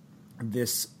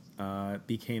 this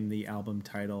became the album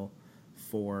title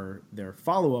for their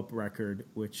follow-up record,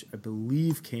 which I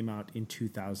believe came out in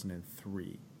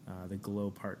 2003, The Glow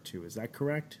Part 2. Is that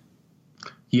correct?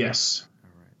 Yes.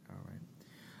 All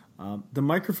right. The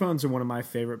Microphones are one of my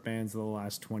favorite bands of the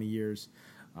last 20 years.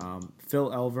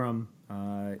 Phil Elverum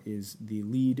is the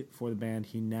lead for the band.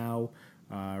 He now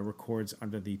records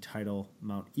under the title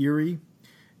Mount Eerie,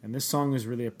 and this song is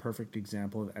really a perfect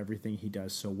example of everything he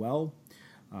does so well.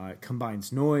 It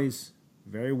combines noise,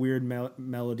 very weird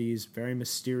melodies, very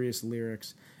mysterious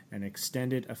lyrics, and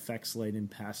extended effects-laden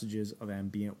passages of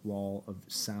ambient wall of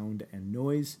sound and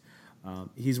noise.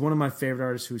 He's one of my favorite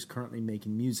artists who's currently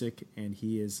making music, and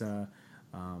he is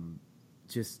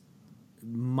just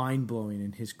mind-blowing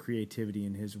in his creativity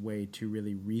and his way to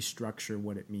really restructure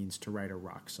what it means to write a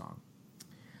rock song.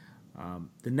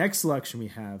 The next selection we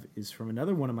have is from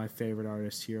another one of my favorite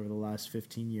artists here over the last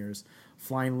 15 years,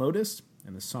 Flying Lotus,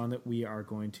 and the song that we are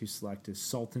going to select is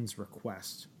Sultan's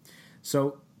Request.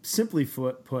 So, simply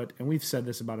put, and we've said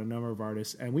this about a number of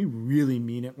artists, and we really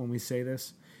mean it when we say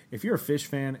this, if you're a Phish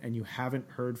fan and you haven't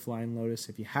heard Flying Lotus,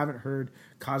 if you haven't heard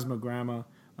Cosmogramma,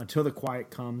 Until the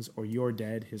Quiet Comes, or You're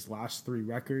Dead, his last 3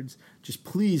 records, just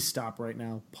please stop right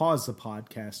now, pause the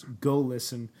podcast, go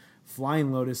listen.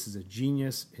 Flying Lotus is a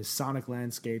genius. His sonic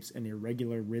landscapes and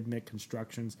irregular rhythmic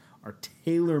constructions are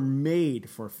tailor-made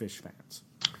for Phish fans.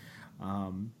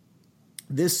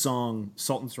 This song,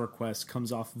 Sultan's Request,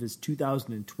 comes off of his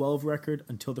 2012 record,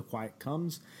 Until the Quiet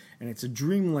Comes, and it's a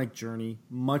dreamlike journey,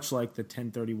 much like the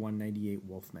 10/31/98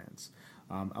 Wolfman's.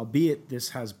 Albeit this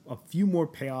has a few more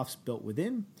payoffs built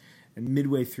within, and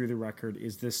midway through the record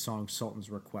is this song, Sultan's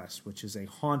Request, which is a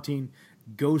haunting,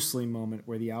 ghostly moment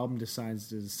where the album decides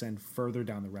to descend further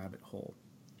down the rabbit hole.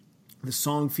 The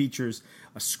song features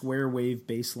a square wave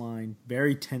bass line,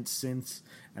 very tense synths,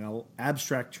 and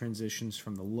abstract transitions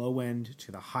from the low end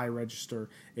to the high register.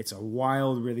 It's a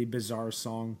wild, really bizarre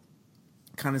song.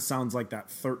 Kind of sounds like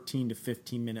that 13 to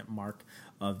 15 minute mark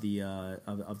of the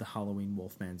Halloween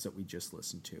Wolfmans that we just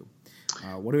listened to.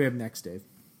 What do we have next, Dave?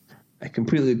 I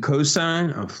completely co-sign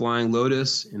on Flying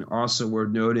Lotus, and also worth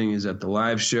noting is that the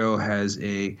live show has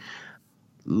a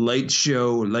light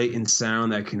and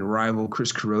sound that can rival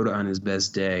Chris Kuroda on his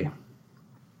best day.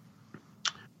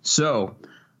 So,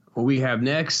 what we have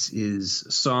next is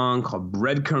a song called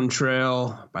Breadcrumb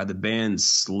Trail by the band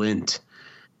Slint.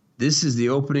 This is the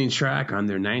opening track on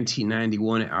their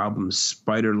 1991 album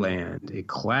Spiderland, a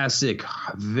classic,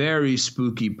 very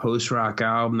spooky post-rock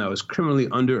album that was criminally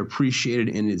underappreciated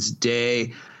in its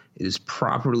day. It is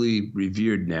properly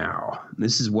revered now.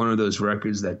 This is one of those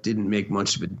records that didn't make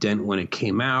much of a dent when it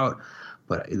came out,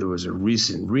 but there was a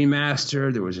recent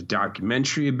remaster. There was a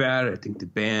documentary about it. I think the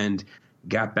band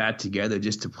got back together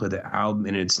just to play the album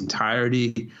in its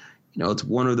entirety. You know, it's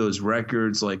one of those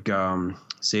records like,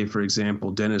 say, for example,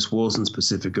 Dennis Wilson's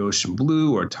Pacific Ocean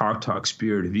Blue or Talk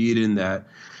Spirit of Eden, that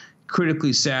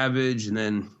critically savage, and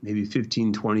then maybe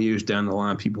 15, 20 years down the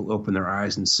line, people open their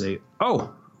eyes and say,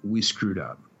 oh, we screwed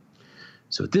up.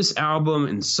 So with this album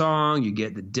and song, you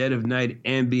get the dead of night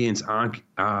ambience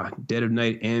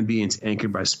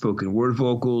anchored by spoken word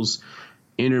vocals,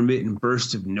 intermittent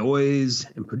bursts of noise,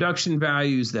 and production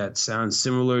values that sound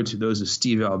similar to those of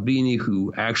Steve Albini,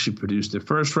 who actually produced the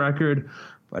first record,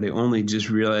 but I only just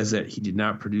realized that he did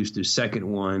not produce their second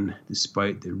one,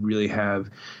 despite they really have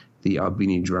the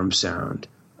Albini drum sound.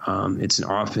 It's an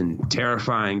often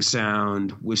terrifying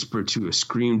sound, whisper to a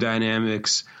scream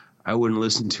dynamics. I wouldn't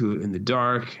listen to it in the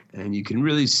dark, and you can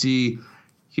really see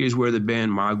here's where the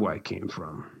band Mogwai came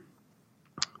from.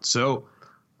 So,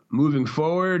 moving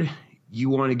forward, you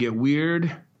want to get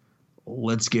weird?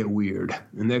 Let's get weird.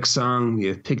 The next song we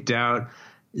have picked out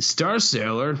is Star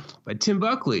Sailor by Tim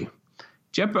Buckley,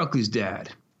 Jeff Buckley's dad.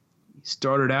 He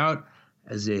started out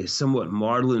as a somewhat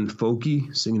maudlin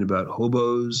folkie, singing about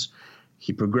hobos.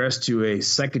 He progressed to a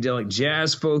psychedelic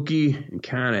jazz folky and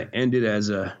kind of ended as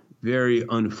a very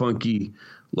unfunky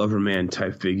Loverman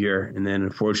type figure. And then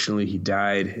unfortunately he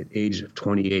died at age of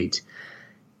 28.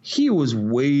 He was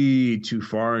way too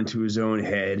far into his own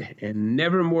head, and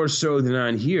never more so than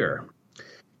on here.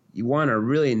 You want a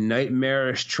really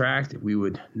nightmarish track that we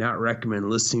would not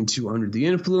recommend listening to under the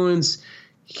influence?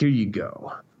 Here you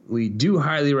go. We do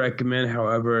highly recommend,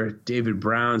 however, David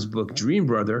Brown's book Dream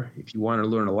Brother if you want to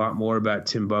learn a lot more about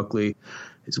Tim Buckley,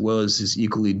 as well as his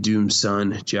equally doomed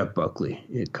son, Jeff Buckley.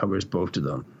 It covers both of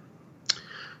them.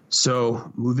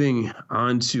 So moving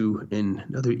on to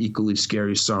another equally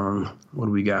scary song, what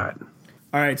do we got?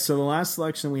 All right, so the last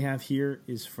selection we have here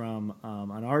is from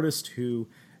an artist who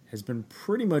has been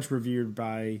pretty much revered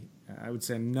by, I would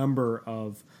say, a number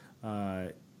of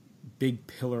big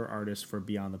pillar artists for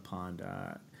Beyond the Pond.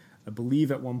 I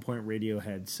believe at one point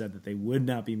Radiohead said that they would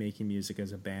not be making music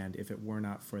as a band if it were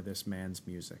not for this man's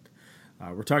music.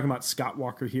 We're talking about Scott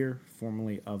Walker here,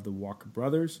 formerly of the Walker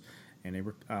Brothers,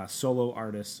 and a solo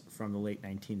artist from the late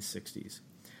 1960s.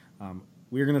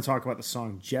 We're going to talk about the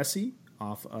song Jesse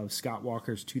off of Scott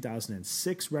Walker's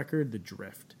 2006 record, The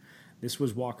Drift. This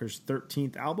was Walker's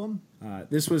 13th album.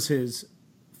 This was his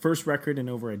first record in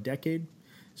over a decade,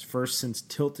 his first since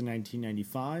Tilt in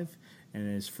 1995, and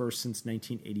his first since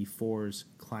 1984's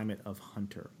Climate of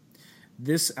Hunter.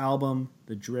 This album,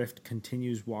 The Drift,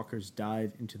 continues Walker's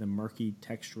dive into the murky,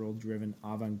 textural-driven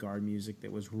avant-garde music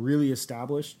that was really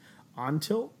established on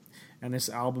Tilt, and this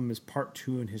album is part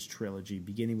 2 in his trilogy,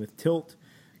 beginning with Tilt,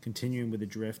 continuing with The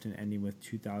Drift, and ending with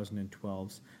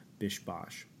 2012's Bish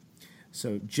Bosh.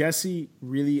 So Jesse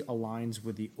really aligns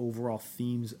with the overall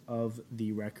themes of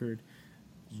the record.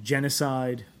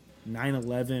 Genocide,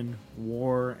 9/11,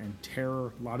 war, and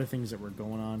terror, a lot of things that were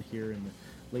going on here in the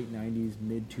late 90s,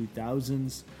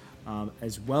 mid-2000s,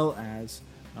 as well as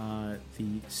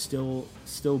the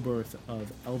stillbirth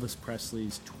of Elvis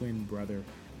Presley's twin brother,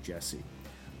 Jesse.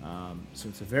 So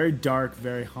it's a very dark,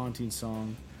 very haunting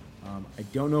song. I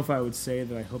don't know if I would say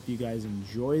that I hope you guys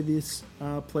enjoy this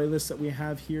playlist that we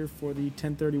have here for the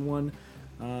 1031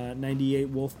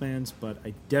 98 Wolfmans, but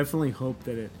I definitely hope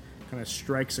that it kind of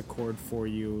strikes a chord for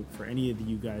you, for any of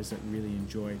you guys that really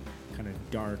enjoy kind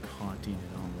of dark, haunting,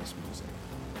 and ominous music.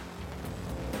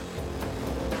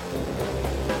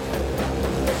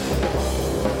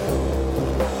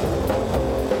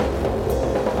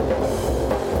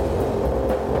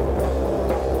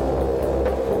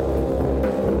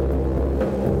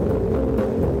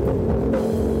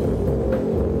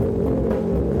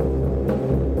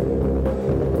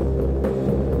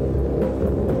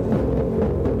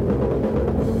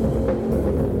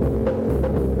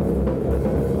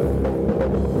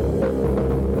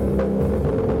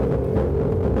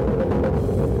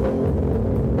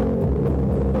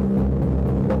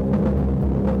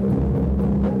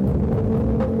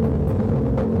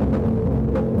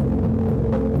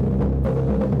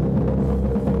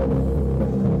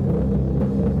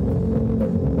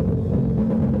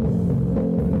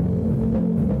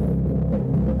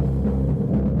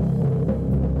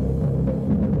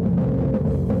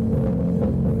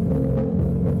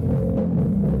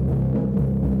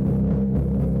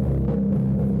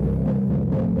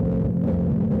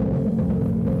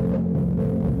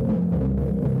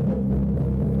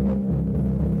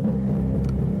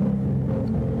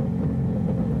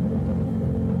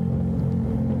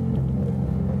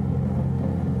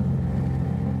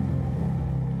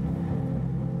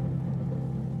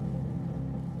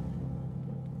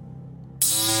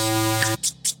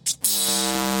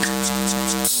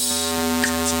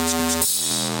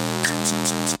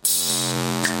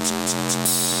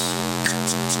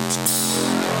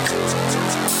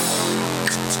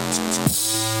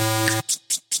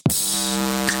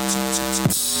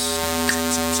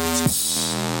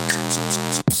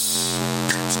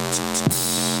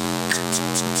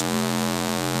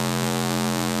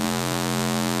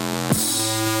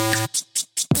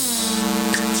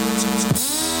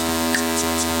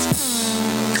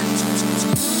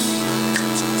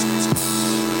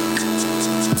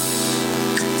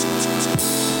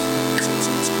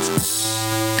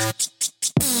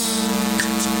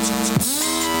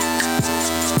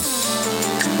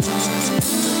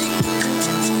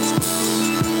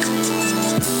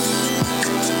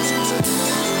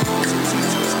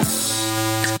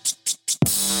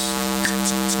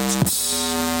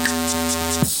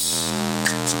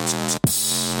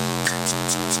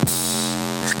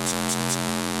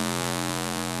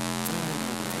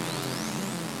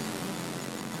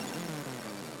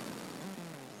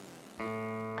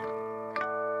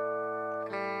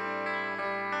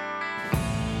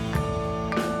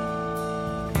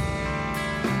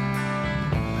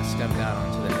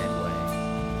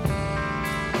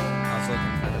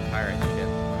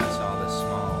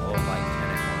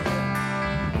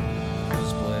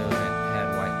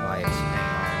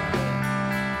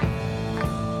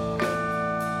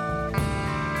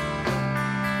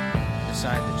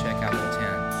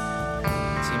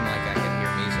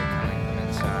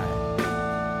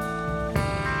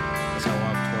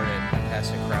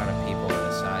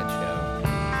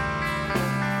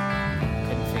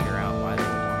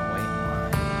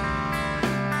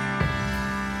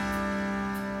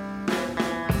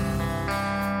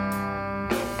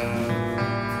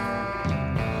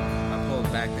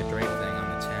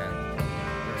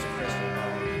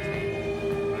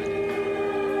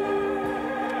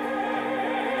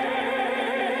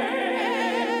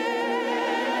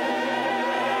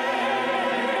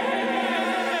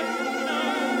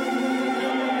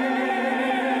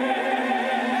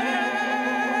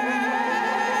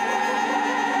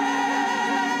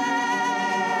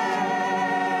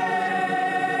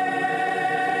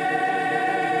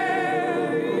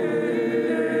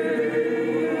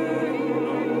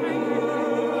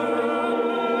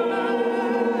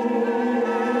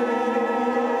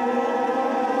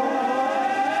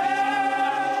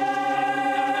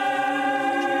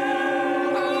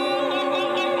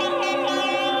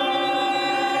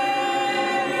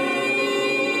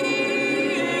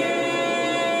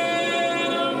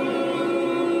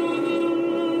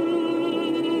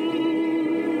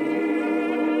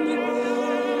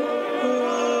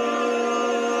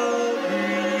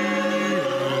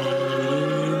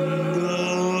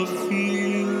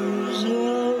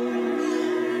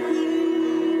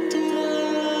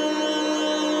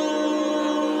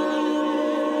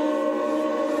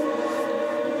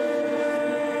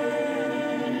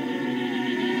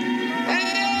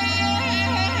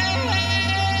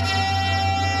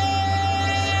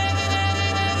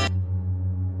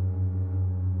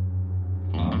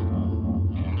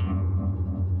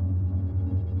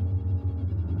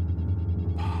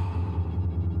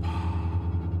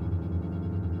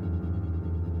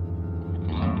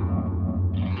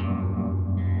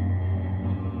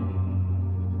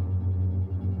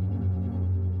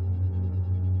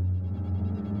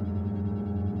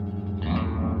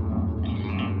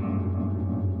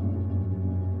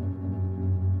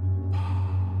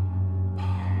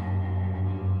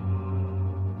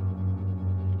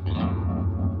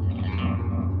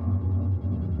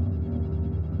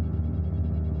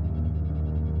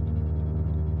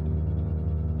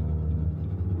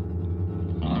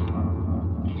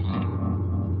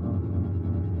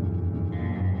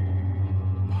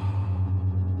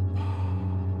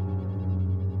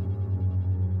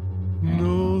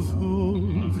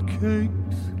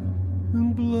 cakes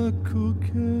and black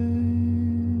cocaine.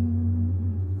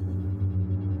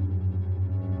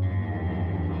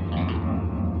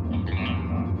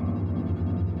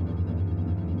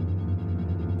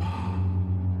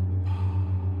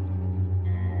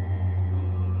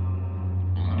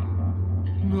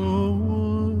 No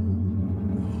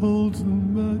one holds a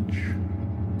match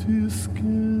to your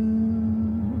skin.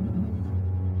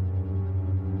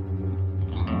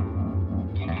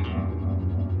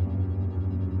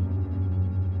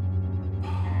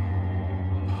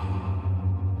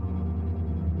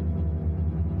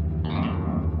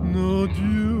 No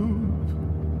dupe,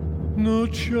 no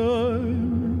child,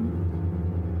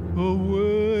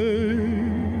 away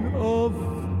off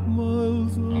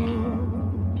miles off.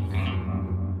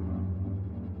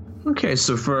 Okay,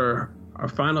 so for our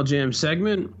final jam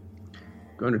segment,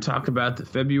 I'm going to talk about the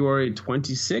February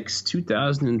 26,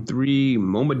 2003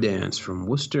 MoMA Dance from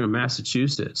Worcester,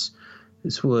 Massachusetts.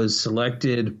 This was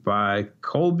selected by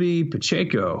Colby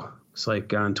Pacheco. It's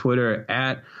like on Twitter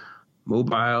at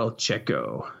Mobile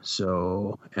Checo.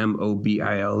 So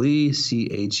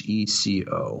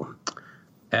MobileCheco.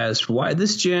 As for why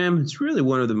this jam, it's really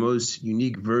one of the most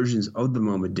unique versions of the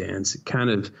MoMA Dance. It kind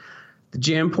of, the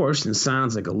jam portion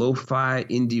sounds like a lo-fi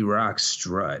indie rock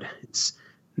strut. It's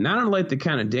not unlike the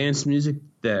kind of dance music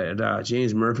that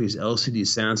James Murphy's LCD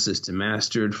Sound System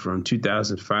mastered from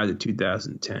 2005 to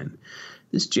 2010.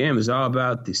 This jam is all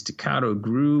about the staccato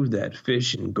groove that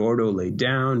Fish and Gordo laid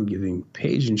down, giving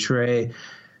Page and Trey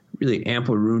really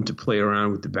ample room to play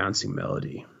around with the bouncing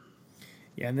melody.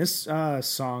 Yeah, and this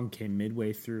song came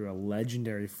midway through a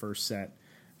legendary first set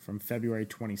from February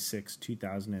 26,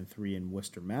 2003 in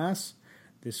Worcester, Mass.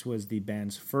 This was the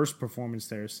band's first performance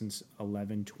there since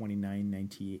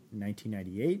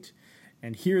 11/29/1998.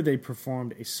 And here they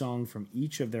performed a song from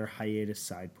each of their hiatus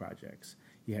side projects.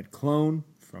 You had Clone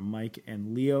from Mike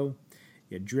and Leo.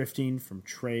 You had Drifting from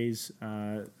Trey's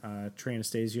Trey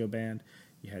Anastasio band.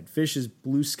 You had Fish's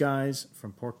Blue Skies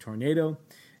from Pork Tornado.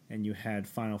 And you had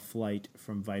Final Flight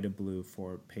from Vita Blue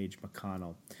for Paige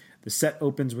McConnell. The set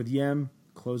opens with Yem,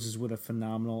 closes with a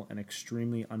phenomenal and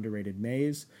extremely underrated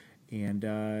Maze. And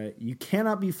you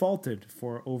cannot be faulted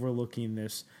for overlooking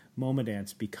this MoMA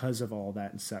Dance because of all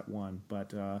that in set one.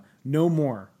 But no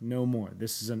more.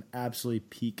 This is an absolutely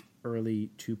peak early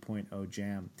 2.0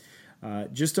 jam.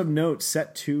 Just of note,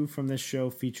 set 2 from this show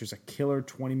features a killer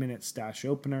 20-minute stash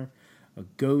opener, a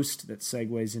Ghost that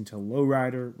segues into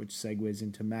Lowrider, which segues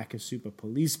into Makasupa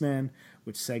Policeman,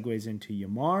 which segues into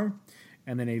Yamar,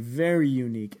 and then a very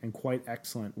unique and quite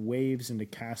excellent Waves into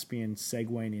Caspian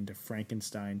segueing into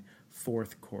Frankenstein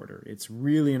fourth quarter. It's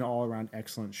really an all-around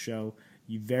excellent show,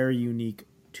 a very unique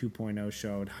 2.0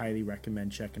 show. I'd highly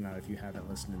recommend checking out if you haven't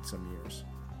listened in some years.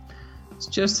 It's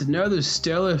just another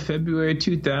stellar February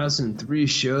 2003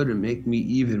 show to make me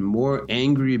even more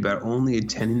angry about only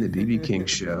attending the BB King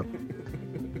show.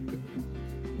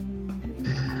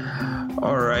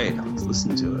 All right, let's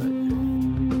listen to it.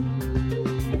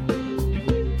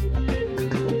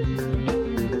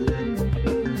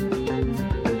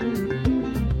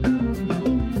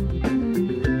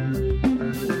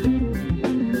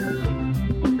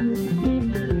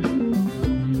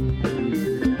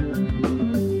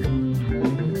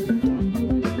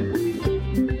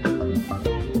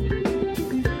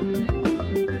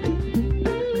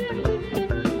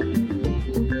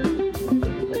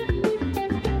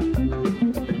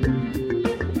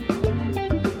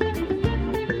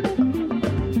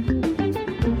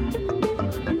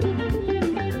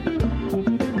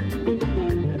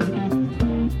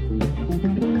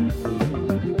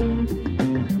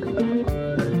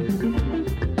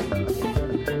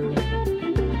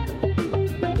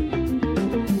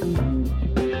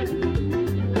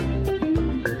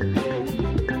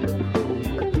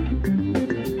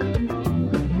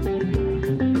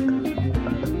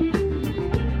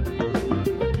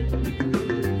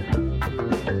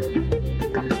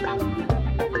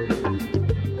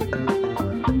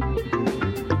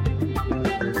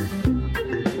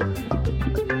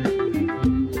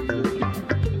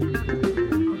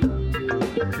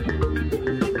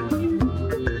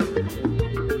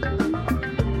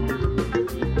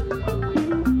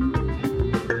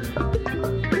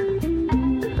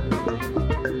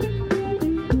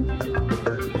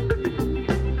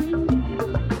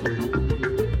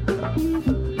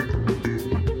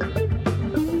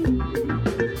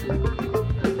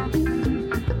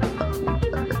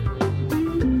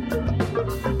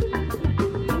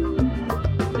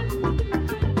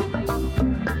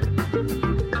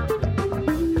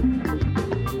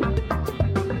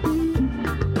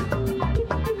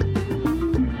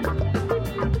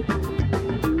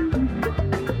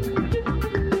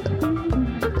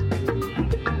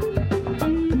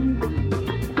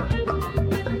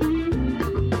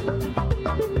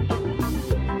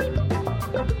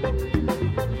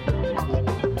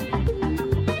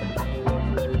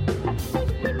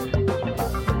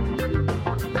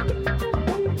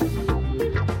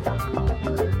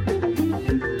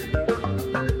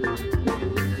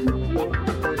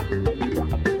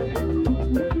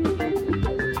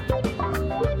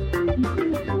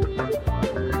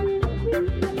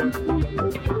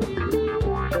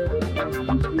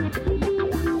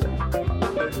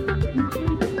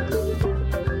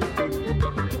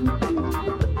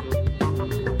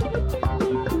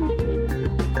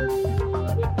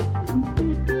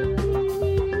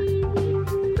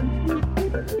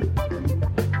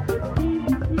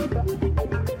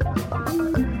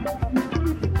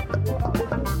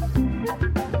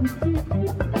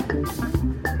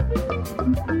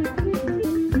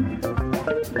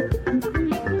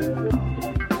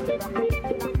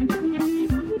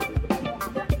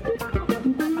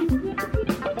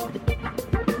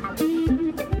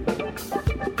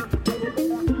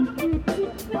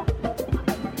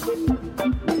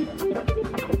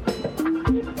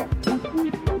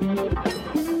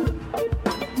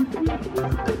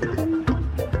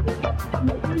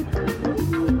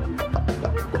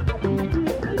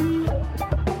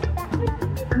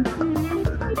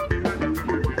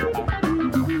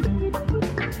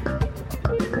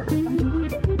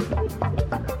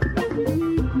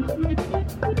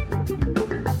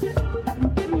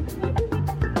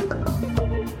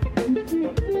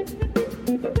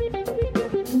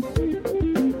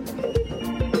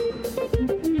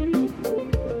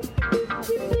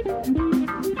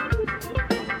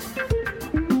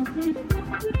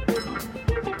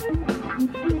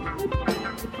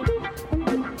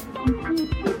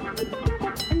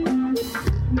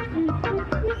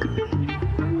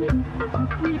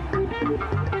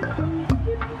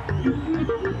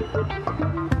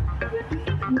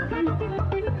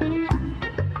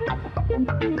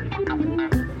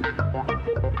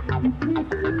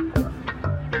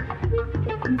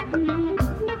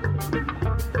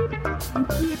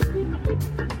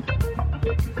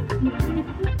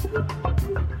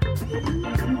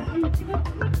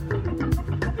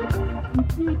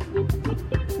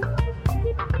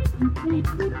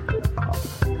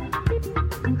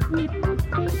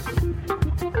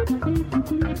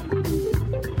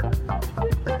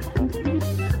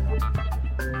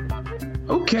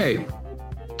 Okay,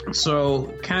 so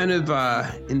kind of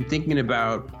in thinking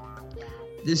about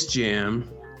this jam,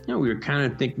 we were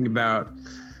kind of thinking about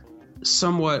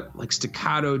somewhat like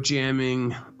staccato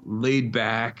jamming, laid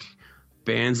back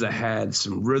bands that had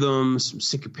some rhythm, some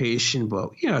syncopation,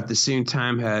 but at the same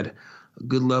time had a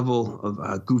good level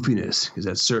of goofiness, because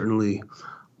that's certainly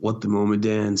what the Moment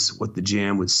Dance, what the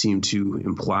jam would seem to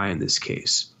imply in this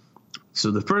case.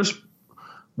 So the first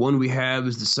one we have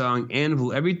is the song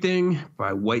Anvil Everything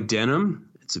by White Denim.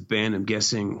 It's a band I'm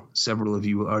guessing several of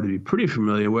you are to be pretty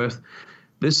familiar with.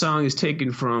 This song is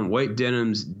taken from White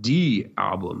Denim's D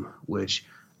album, which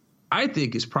I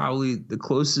think is probably the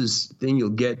closest thing you'll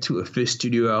get to a Phish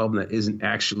studio album that isn't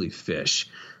actually Phish.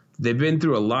 They've been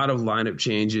through a lot of lineup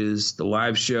changes. The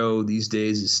live show these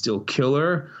days is still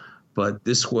killer, but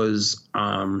this was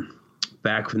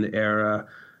back from the era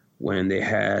when they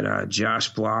had Josh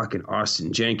Block and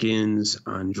Austin Jenkins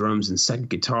on drums and second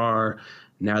guitar.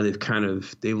 Now they've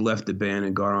left the band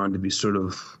and gone on to be sort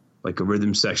of like a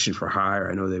rhythm section for hire.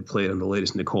 I know they played on the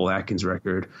latest Nicole Atkins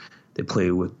record. They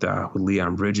played with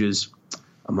Leon Bridges,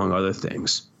 among other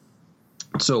things.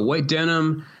 So White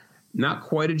Denim, not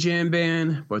quite a jam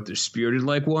band, but they're spirited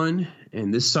like one.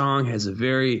 And this song has a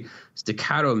very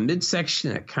staccato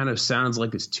midsection that kind of sounds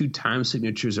like it's two time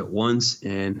signatures at once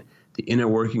and the inner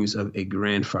workings of a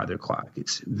grandfather clock.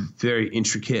 It's very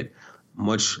intricate,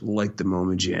 much like the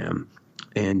Moment Jam.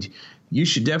 And you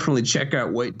should definitely check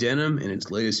out White Denim in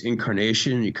its latest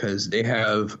incarnation, because they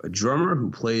have a drummer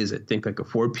who plays, I think, like a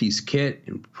 4-piece kit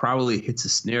and probably hits a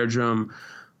snare drum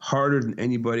harder than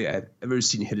anybody I've ever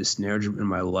seen hit a snare drum in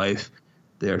my life.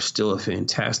 They are still a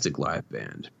fantastic live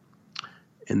band.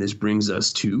 And this brings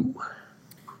us to...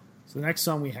 So the next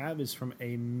song we have is from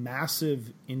a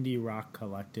massive indie rock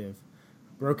collective,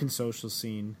 Broken Social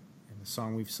Scene, and the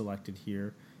song we've selected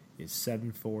here is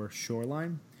 7/4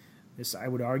 Shoreline. This, I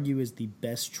would argue, is the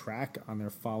best track on their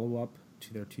follow-up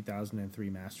to their 2003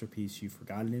 masterpiece, You've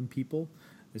Forgotten in People.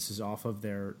 This is off of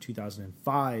their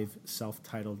 2005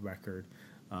 self-titled record.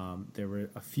 There were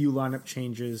a few lineup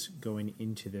changes going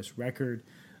into this record.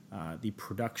 The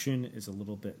production is a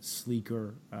little bit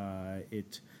sleeker.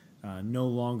 It no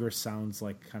longer sounds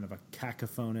like kind of a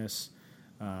cacophonous,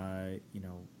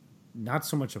 not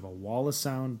so much of a wall of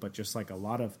sound, but just like a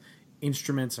lot of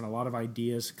instruments and a lot of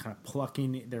ideas kind of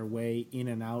plucking their way in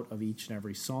and out of each and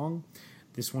every song.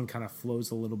 This one kind of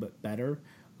flows a little bit better.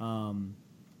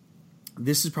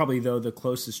 This is probably, though, the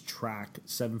closest track,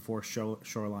 7/4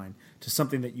 Shoreline, to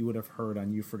something that you would have heard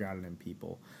on You've Forgotten in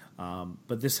People.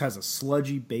 But this has a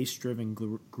sludgy, bass-driven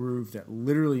groove that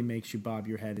literally makes you bob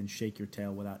your head and shake your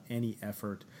tail without any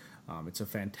effort. It's a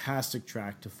fantastic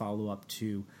track to follow up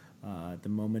to the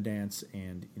Moment Dance,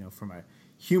 and from a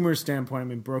humor standpoint, I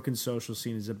mean, Broken Social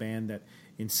Scene is a band that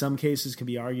in some cases can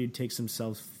be argued takes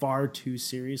themselves far too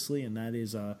seriously, and that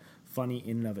is funny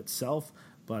in and of itself,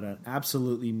 but an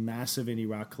absolutely massive indie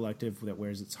rock collective that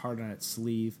wears its heart on its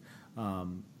sleeve.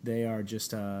 They are just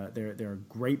they're a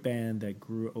great band that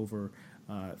grew over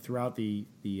throughout the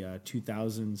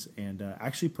 2000s and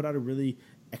actually put out a really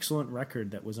excellent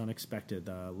record that was unexpected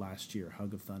last year,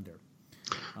 Hug of Thunder.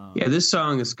 Yeah, this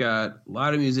song has got a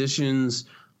lot of musicians,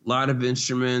 a lot of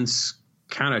instruments,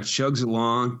 kind of chugs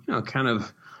along, kind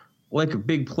of like a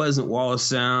big pleasant wall of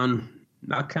sound,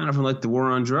 not kind of like the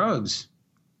War on Drugs.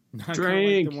 Not kind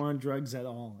of like the War on Drugs at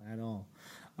all.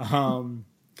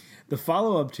 The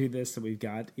follow-up to this that we've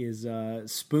got is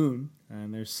Spoon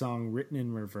and their song Written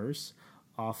in Reverse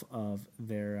off of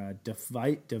their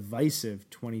divisive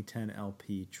 2010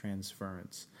 LP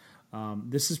Transference.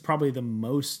 This is probably the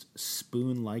most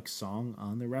Spoon-like song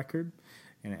on the record,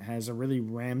 and it has a really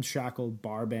ramshackle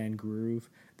bar band groove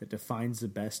that defines the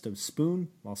best of Spoon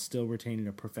while still retaining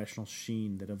a professional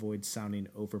sheen that avoids sounding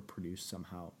overproduced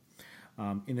somehow.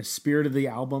 In the spirit of the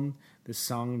album, this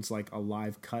sounds like a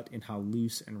live cut in how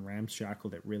loose and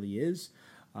ramshackled it really is.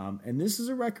 And this is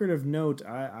a record of note.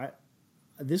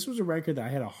 This was a record that I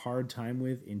had a hard time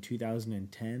with in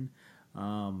 2010,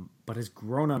 but has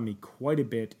grown on me quite a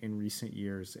bit in recent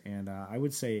years. And I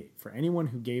would say for anyone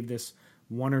who gave this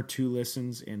one or two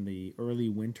listens in the early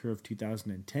winter of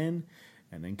 2010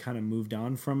 and then kind of moved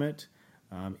on from it,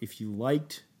 if you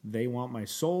liked They Want My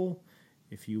Soul,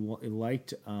 if you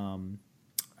liked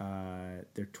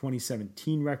their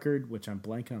 2017 record, which I'm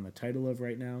blanking on the title of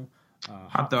right now,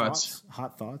 Hot Thoughts.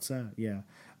 Yeah.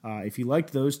 If you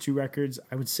liked those two records,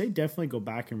 I would say definitely go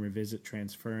back and revisit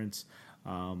Transference.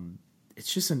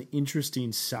 It's just an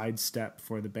interesting sidestep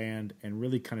for the band and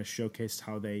really kind of showcased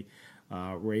how they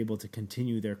were able to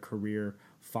continue their career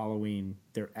following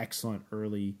their excellent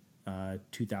early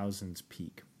 2000s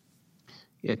peak.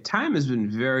 Yeah, time has been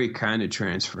very kind of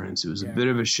Transference. It was a bit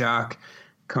of a shock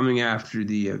coming after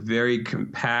the very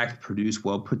compact, produced,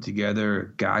 well put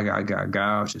together Ga Ga Ga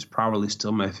Ga, which is probably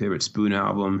still my favorite Spoon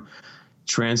album.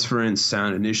 Transference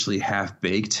sound initially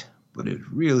half-baked, but it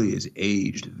really is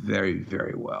aged very,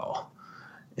 very well.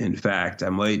 In fact, I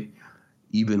might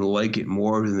even like it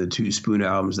more than the two Spoon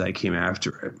albums that came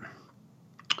after it.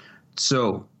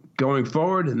 So, going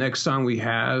forward, the next song we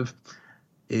have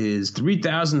is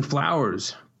 3,000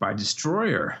 Flowers by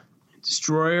Destroyer.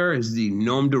 Destroyer is the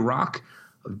nom de rock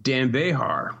of Dan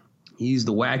Behar. He's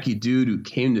the wacky dude who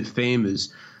came to fame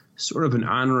as sort of an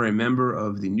honorary member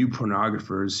of the New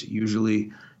Pornographers,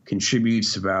 usually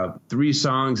contributes about 3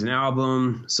 songs an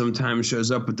album, sometimes shows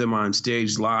up with them on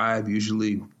stage live,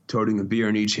 usually toting a beer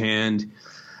in each hand.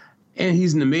 And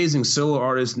he's an amazing solo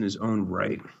artist in his own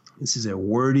right. This is a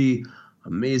wordy,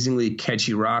 amazingly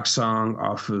catchy rock song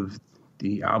off of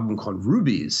the album called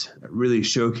Rubies that really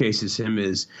showcases him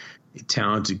as a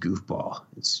talented goofball.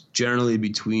 It's generally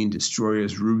between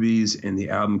Destroyer's Rubies and the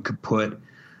album Kaput,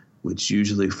 which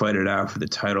usually fight it out for the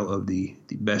title of the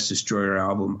best Destroyer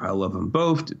album. I love them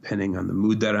both, depending on the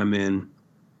mood that I'm in.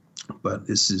 But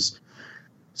this is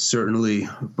certainly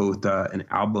both an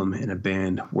album and a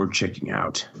band worth checking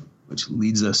out, which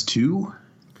leads us to...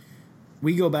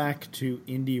 We go back to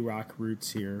indie rock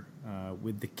roots here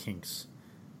with the Kinks.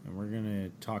 And we're going to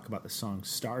talk about the song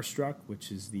Starstruck,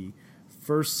 which is the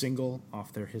first single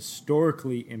off their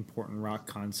historically important rock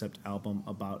concept album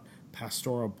about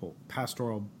pastoral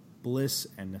bliss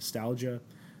and nostalgia.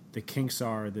 The Kinks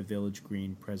are the Village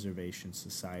Green Preservation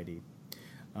Society.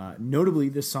 Notably,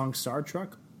 this song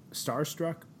Starstruck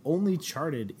only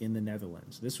charted in the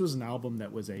Netherlands. This was an album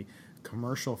that was a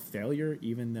commercial failure,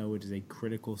 even though it is a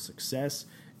critical success,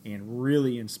 and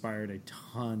really inspired a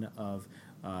ton of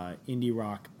indie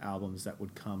rock albums that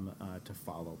would come to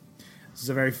follow. This is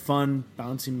a very fun,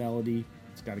 bouncy melody.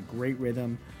 It's got a great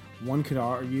rhythm. One could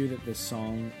argue that this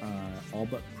song all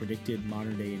but predicted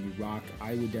modern-day indie rock.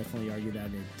 I would definitely argue that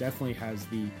it definitely has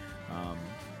the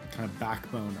kind of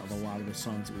backbone of a lot of the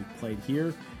songs that we've played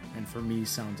here, and for me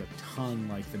sounds a ton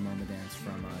like the Moma Dance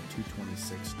from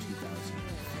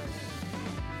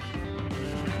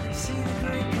 2/26/2003. See the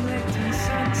great collecting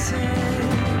sunset,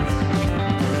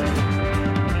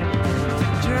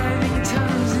 driving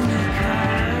tunnels in the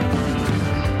car.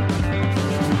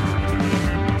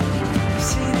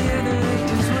 See the other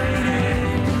actors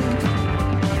waiting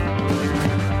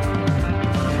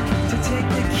to take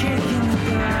the kick in the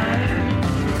bar.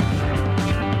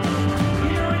 You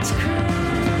know it's cruel,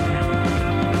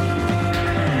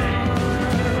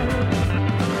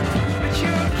 but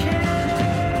you're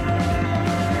careful.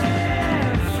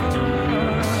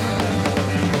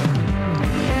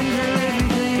 And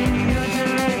everything your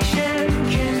direction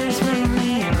can explain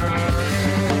me wrong.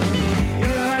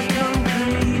 Your heart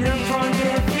concrete upon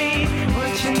your feet,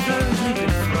 watching those living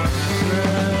from.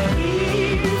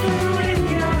 Even when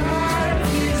your heart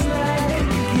feels like a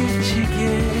gift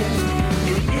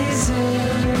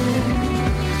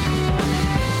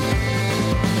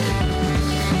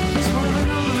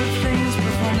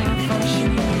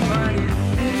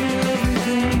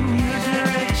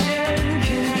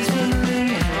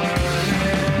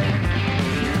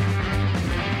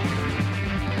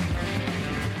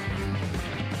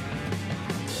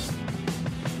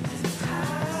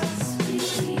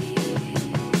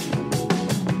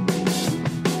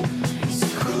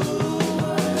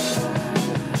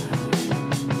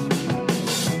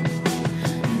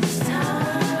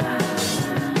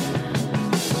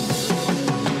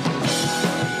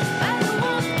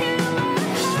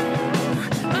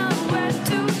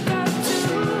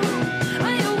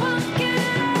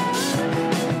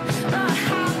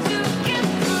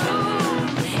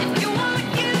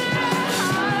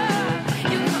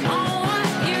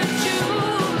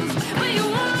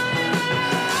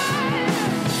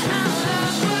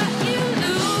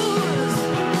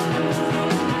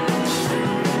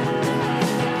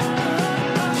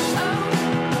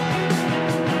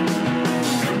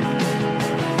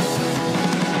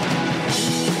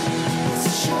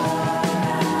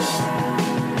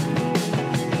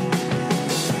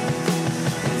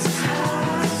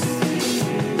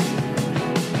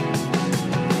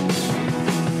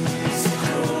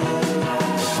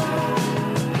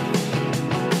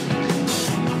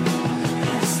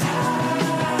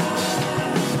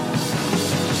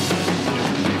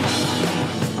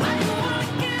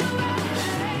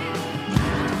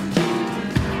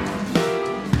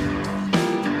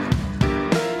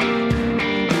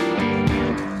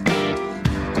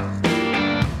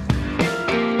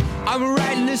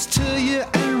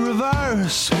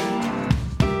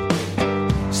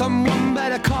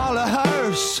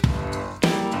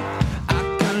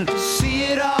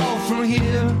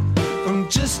here from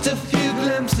just a few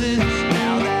glimpses.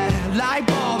 Now that light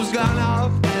bulb's gone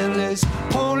off and it's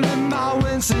pulling my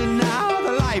wincing. Now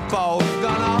the light bulb's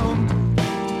gone off.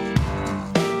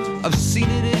 I've seen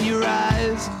it in your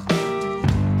eyes.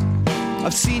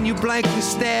 I've seen you blankly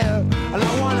stare, and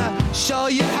I wanna show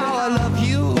you how I love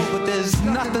you, but there's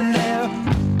nothing there.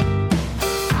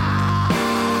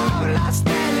 I'm not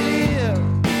standing here.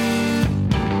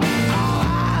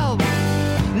 Oh,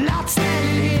 I'm not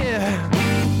standing here.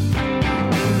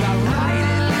 I write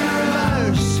it in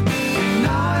reverse.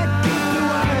 Now it could be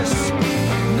worse.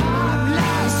 I'm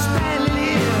not standing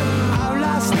here. I'm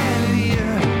not standing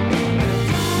here.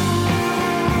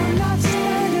 I'm not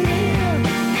standing here.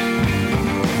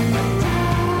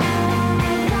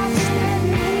 Not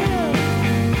standing here.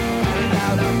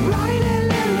 Now I'm writing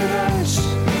in reverse.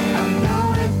 I know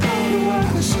it could be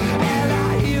worse. And I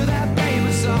hear that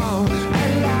baby song.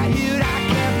 And I hear that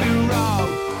can't be wrong.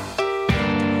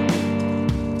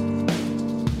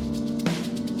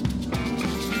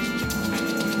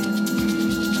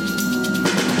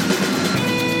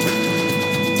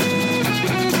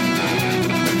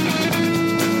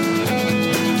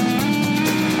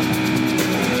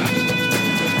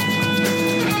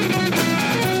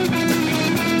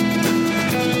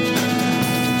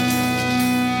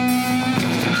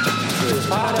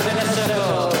 Part of inner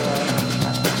circle,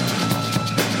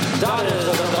 daughters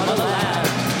of the motherland,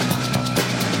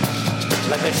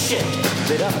 like a ship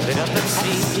lit up at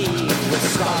sea, with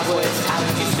Scarface how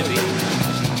it used to be.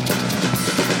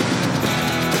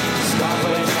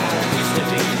 Scarface how it used to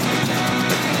be.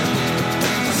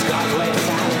 Scarface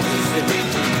how it used to be.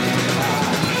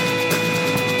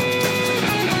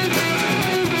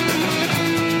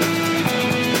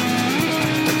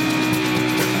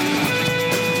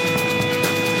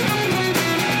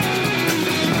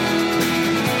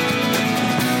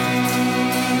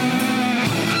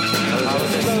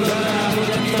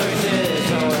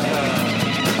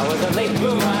 I was a late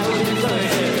bloomer, I didn't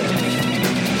flourish.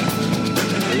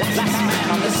 Last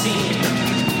man on the scene.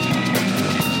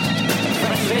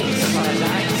 Fresh face on a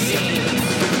dying scene.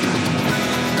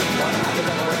 What happened to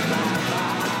the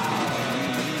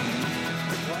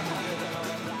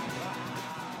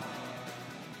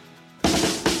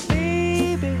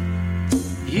Baby,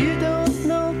 you don't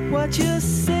know what you're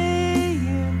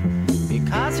saying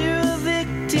because you're a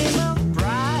victim of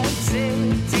bright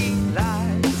city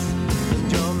lights.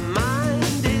 And your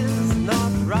mind is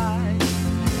not right.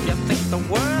 You think the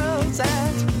world's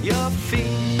at your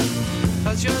feet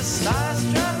because you're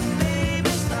starstruck, baby,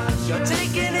 starstruck. You're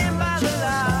taken in by the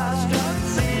light.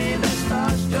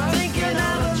 You're thinking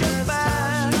out your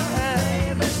back,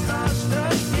 baby,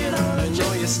 starstruck. You know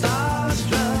you're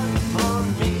starstruck on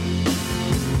me.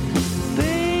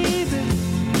 Baby,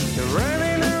 you're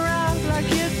running around like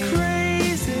you're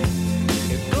crazy.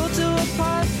 You go to a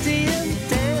party and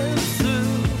dance through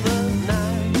the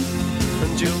night,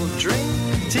 and you'll drink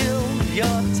till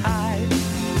you're tired,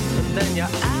 and then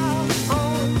you're out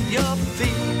on your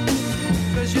feet,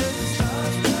 'cause you're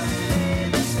starstruck,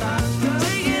 baby, starstruck.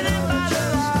 Taken in by the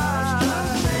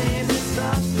light, baby,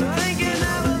 starstruck. Thinking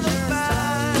out of the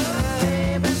back,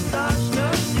 baby,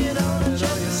 starstruck. You know that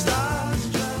you're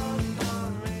starstruck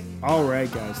on me. All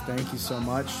right, guys, thank you so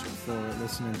much for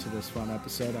listening to this fun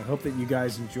episode. I hope that you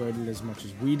guys enjoyed it as much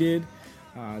as we did.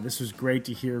 This was great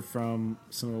to hear from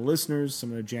some of the listeners,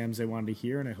 some of the jams they wanted to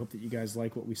hear, and I hope that you guys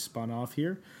like what we spun off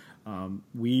here.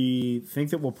 We think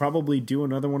that we'll probably do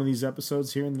another one of these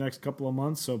episodes here in the next couple of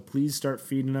months, so please start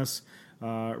feeding us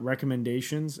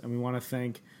recommendations. And we want to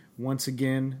thank, once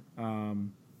again,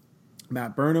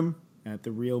 Matt Burnham at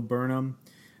The Real Burnham,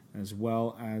 as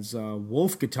well as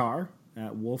Wolf Guitar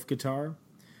at Wolf Guitar,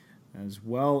 as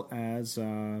well as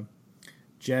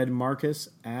Jed Marcus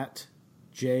at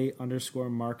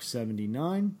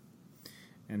J_Mark79,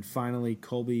 and finally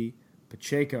Colby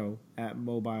Pacheco at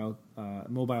Mobile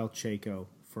Chaco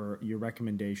for your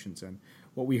recommendations. And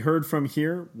what we heard from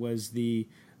here was the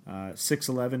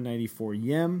 611-94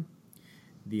 Yem,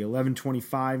 the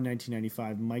 1125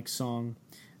 1995 Mike song,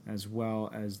 as well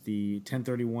as the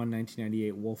 1031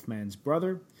 1998 Wolfman's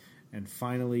Brother, and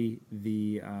finally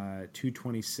the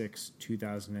 226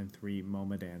 2003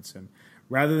 MoMA Dance. And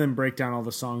rather than break down all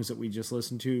the songs that we just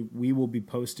listened to, we will be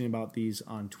posting about these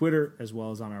on Twitter as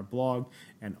well as on our blog,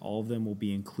 and all of them will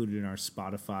be included in our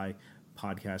Spotify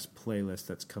podcast playlist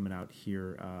that's coming out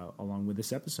here along with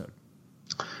this episode.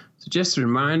 So just a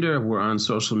reminder, we're on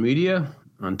social media,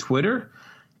 on Twitter,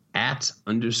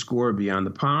 @_Beyond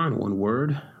the Pond, one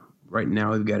word. Right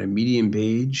now we've got a Medium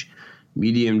page,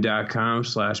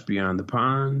 medium.com/Beyond the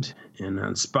Pond. And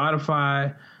on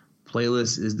Spotify,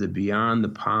 Playlist is the Beyond the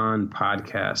Pond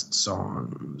podcast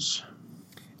songs.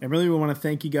 And really, we want to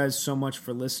thank you guys so much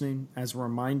for listening. As a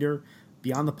reminder,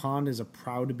 Beyond the Pond is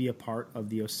proud to be a part of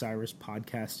the Osiris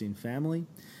podcasting family.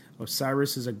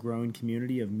 Osiris is a growing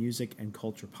community of music and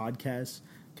culture podcasts,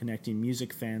 connecting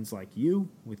music fans like you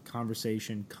with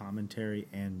conversation, commentary,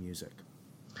 and music.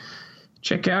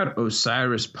 Check out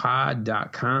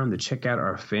OsirisPod.com to check out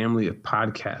our family of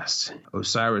podcasts.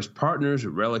 Osiris partners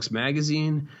with Relics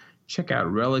Magazine. Check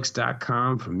out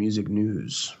Relics.com for music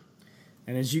news.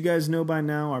 And as you guys know by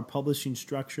now, our publishing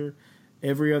structure,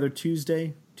 every other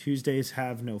Tuesday. Tuesdays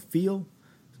have no feel.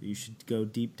 So you should go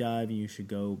deep dive and you should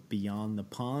go beyond the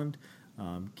pond.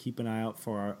 Keep an eye out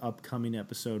for our upcoming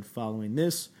episode following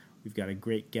this. We've got a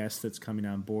great guest that's coming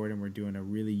on board, and we're doing a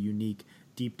really unique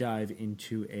deep dive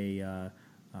into a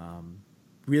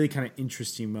really kind of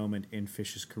interesting moment in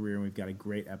Fish's career, and we've got a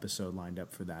great episode lined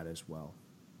up for that as well.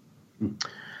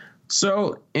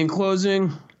 So, in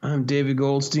closing, I'm David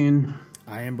Goldstein.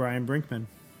 I am Brian Brinkman.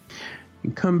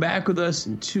 You come back with us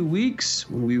in 2 weeks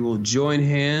when we will join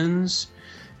hands.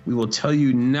 We will tell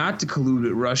you not to collude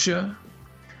with Russia,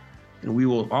 and we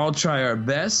will all try our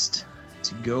best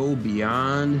to go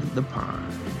beyond the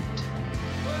pond.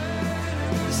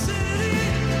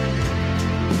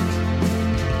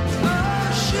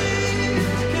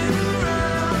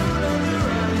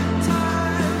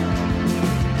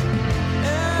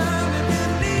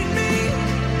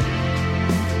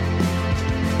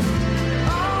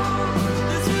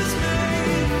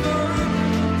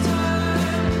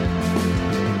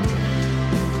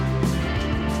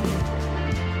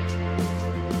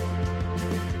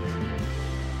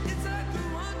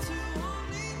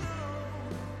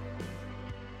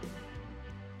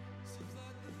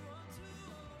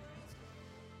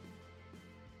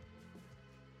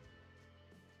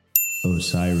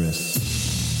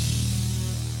 Osiris.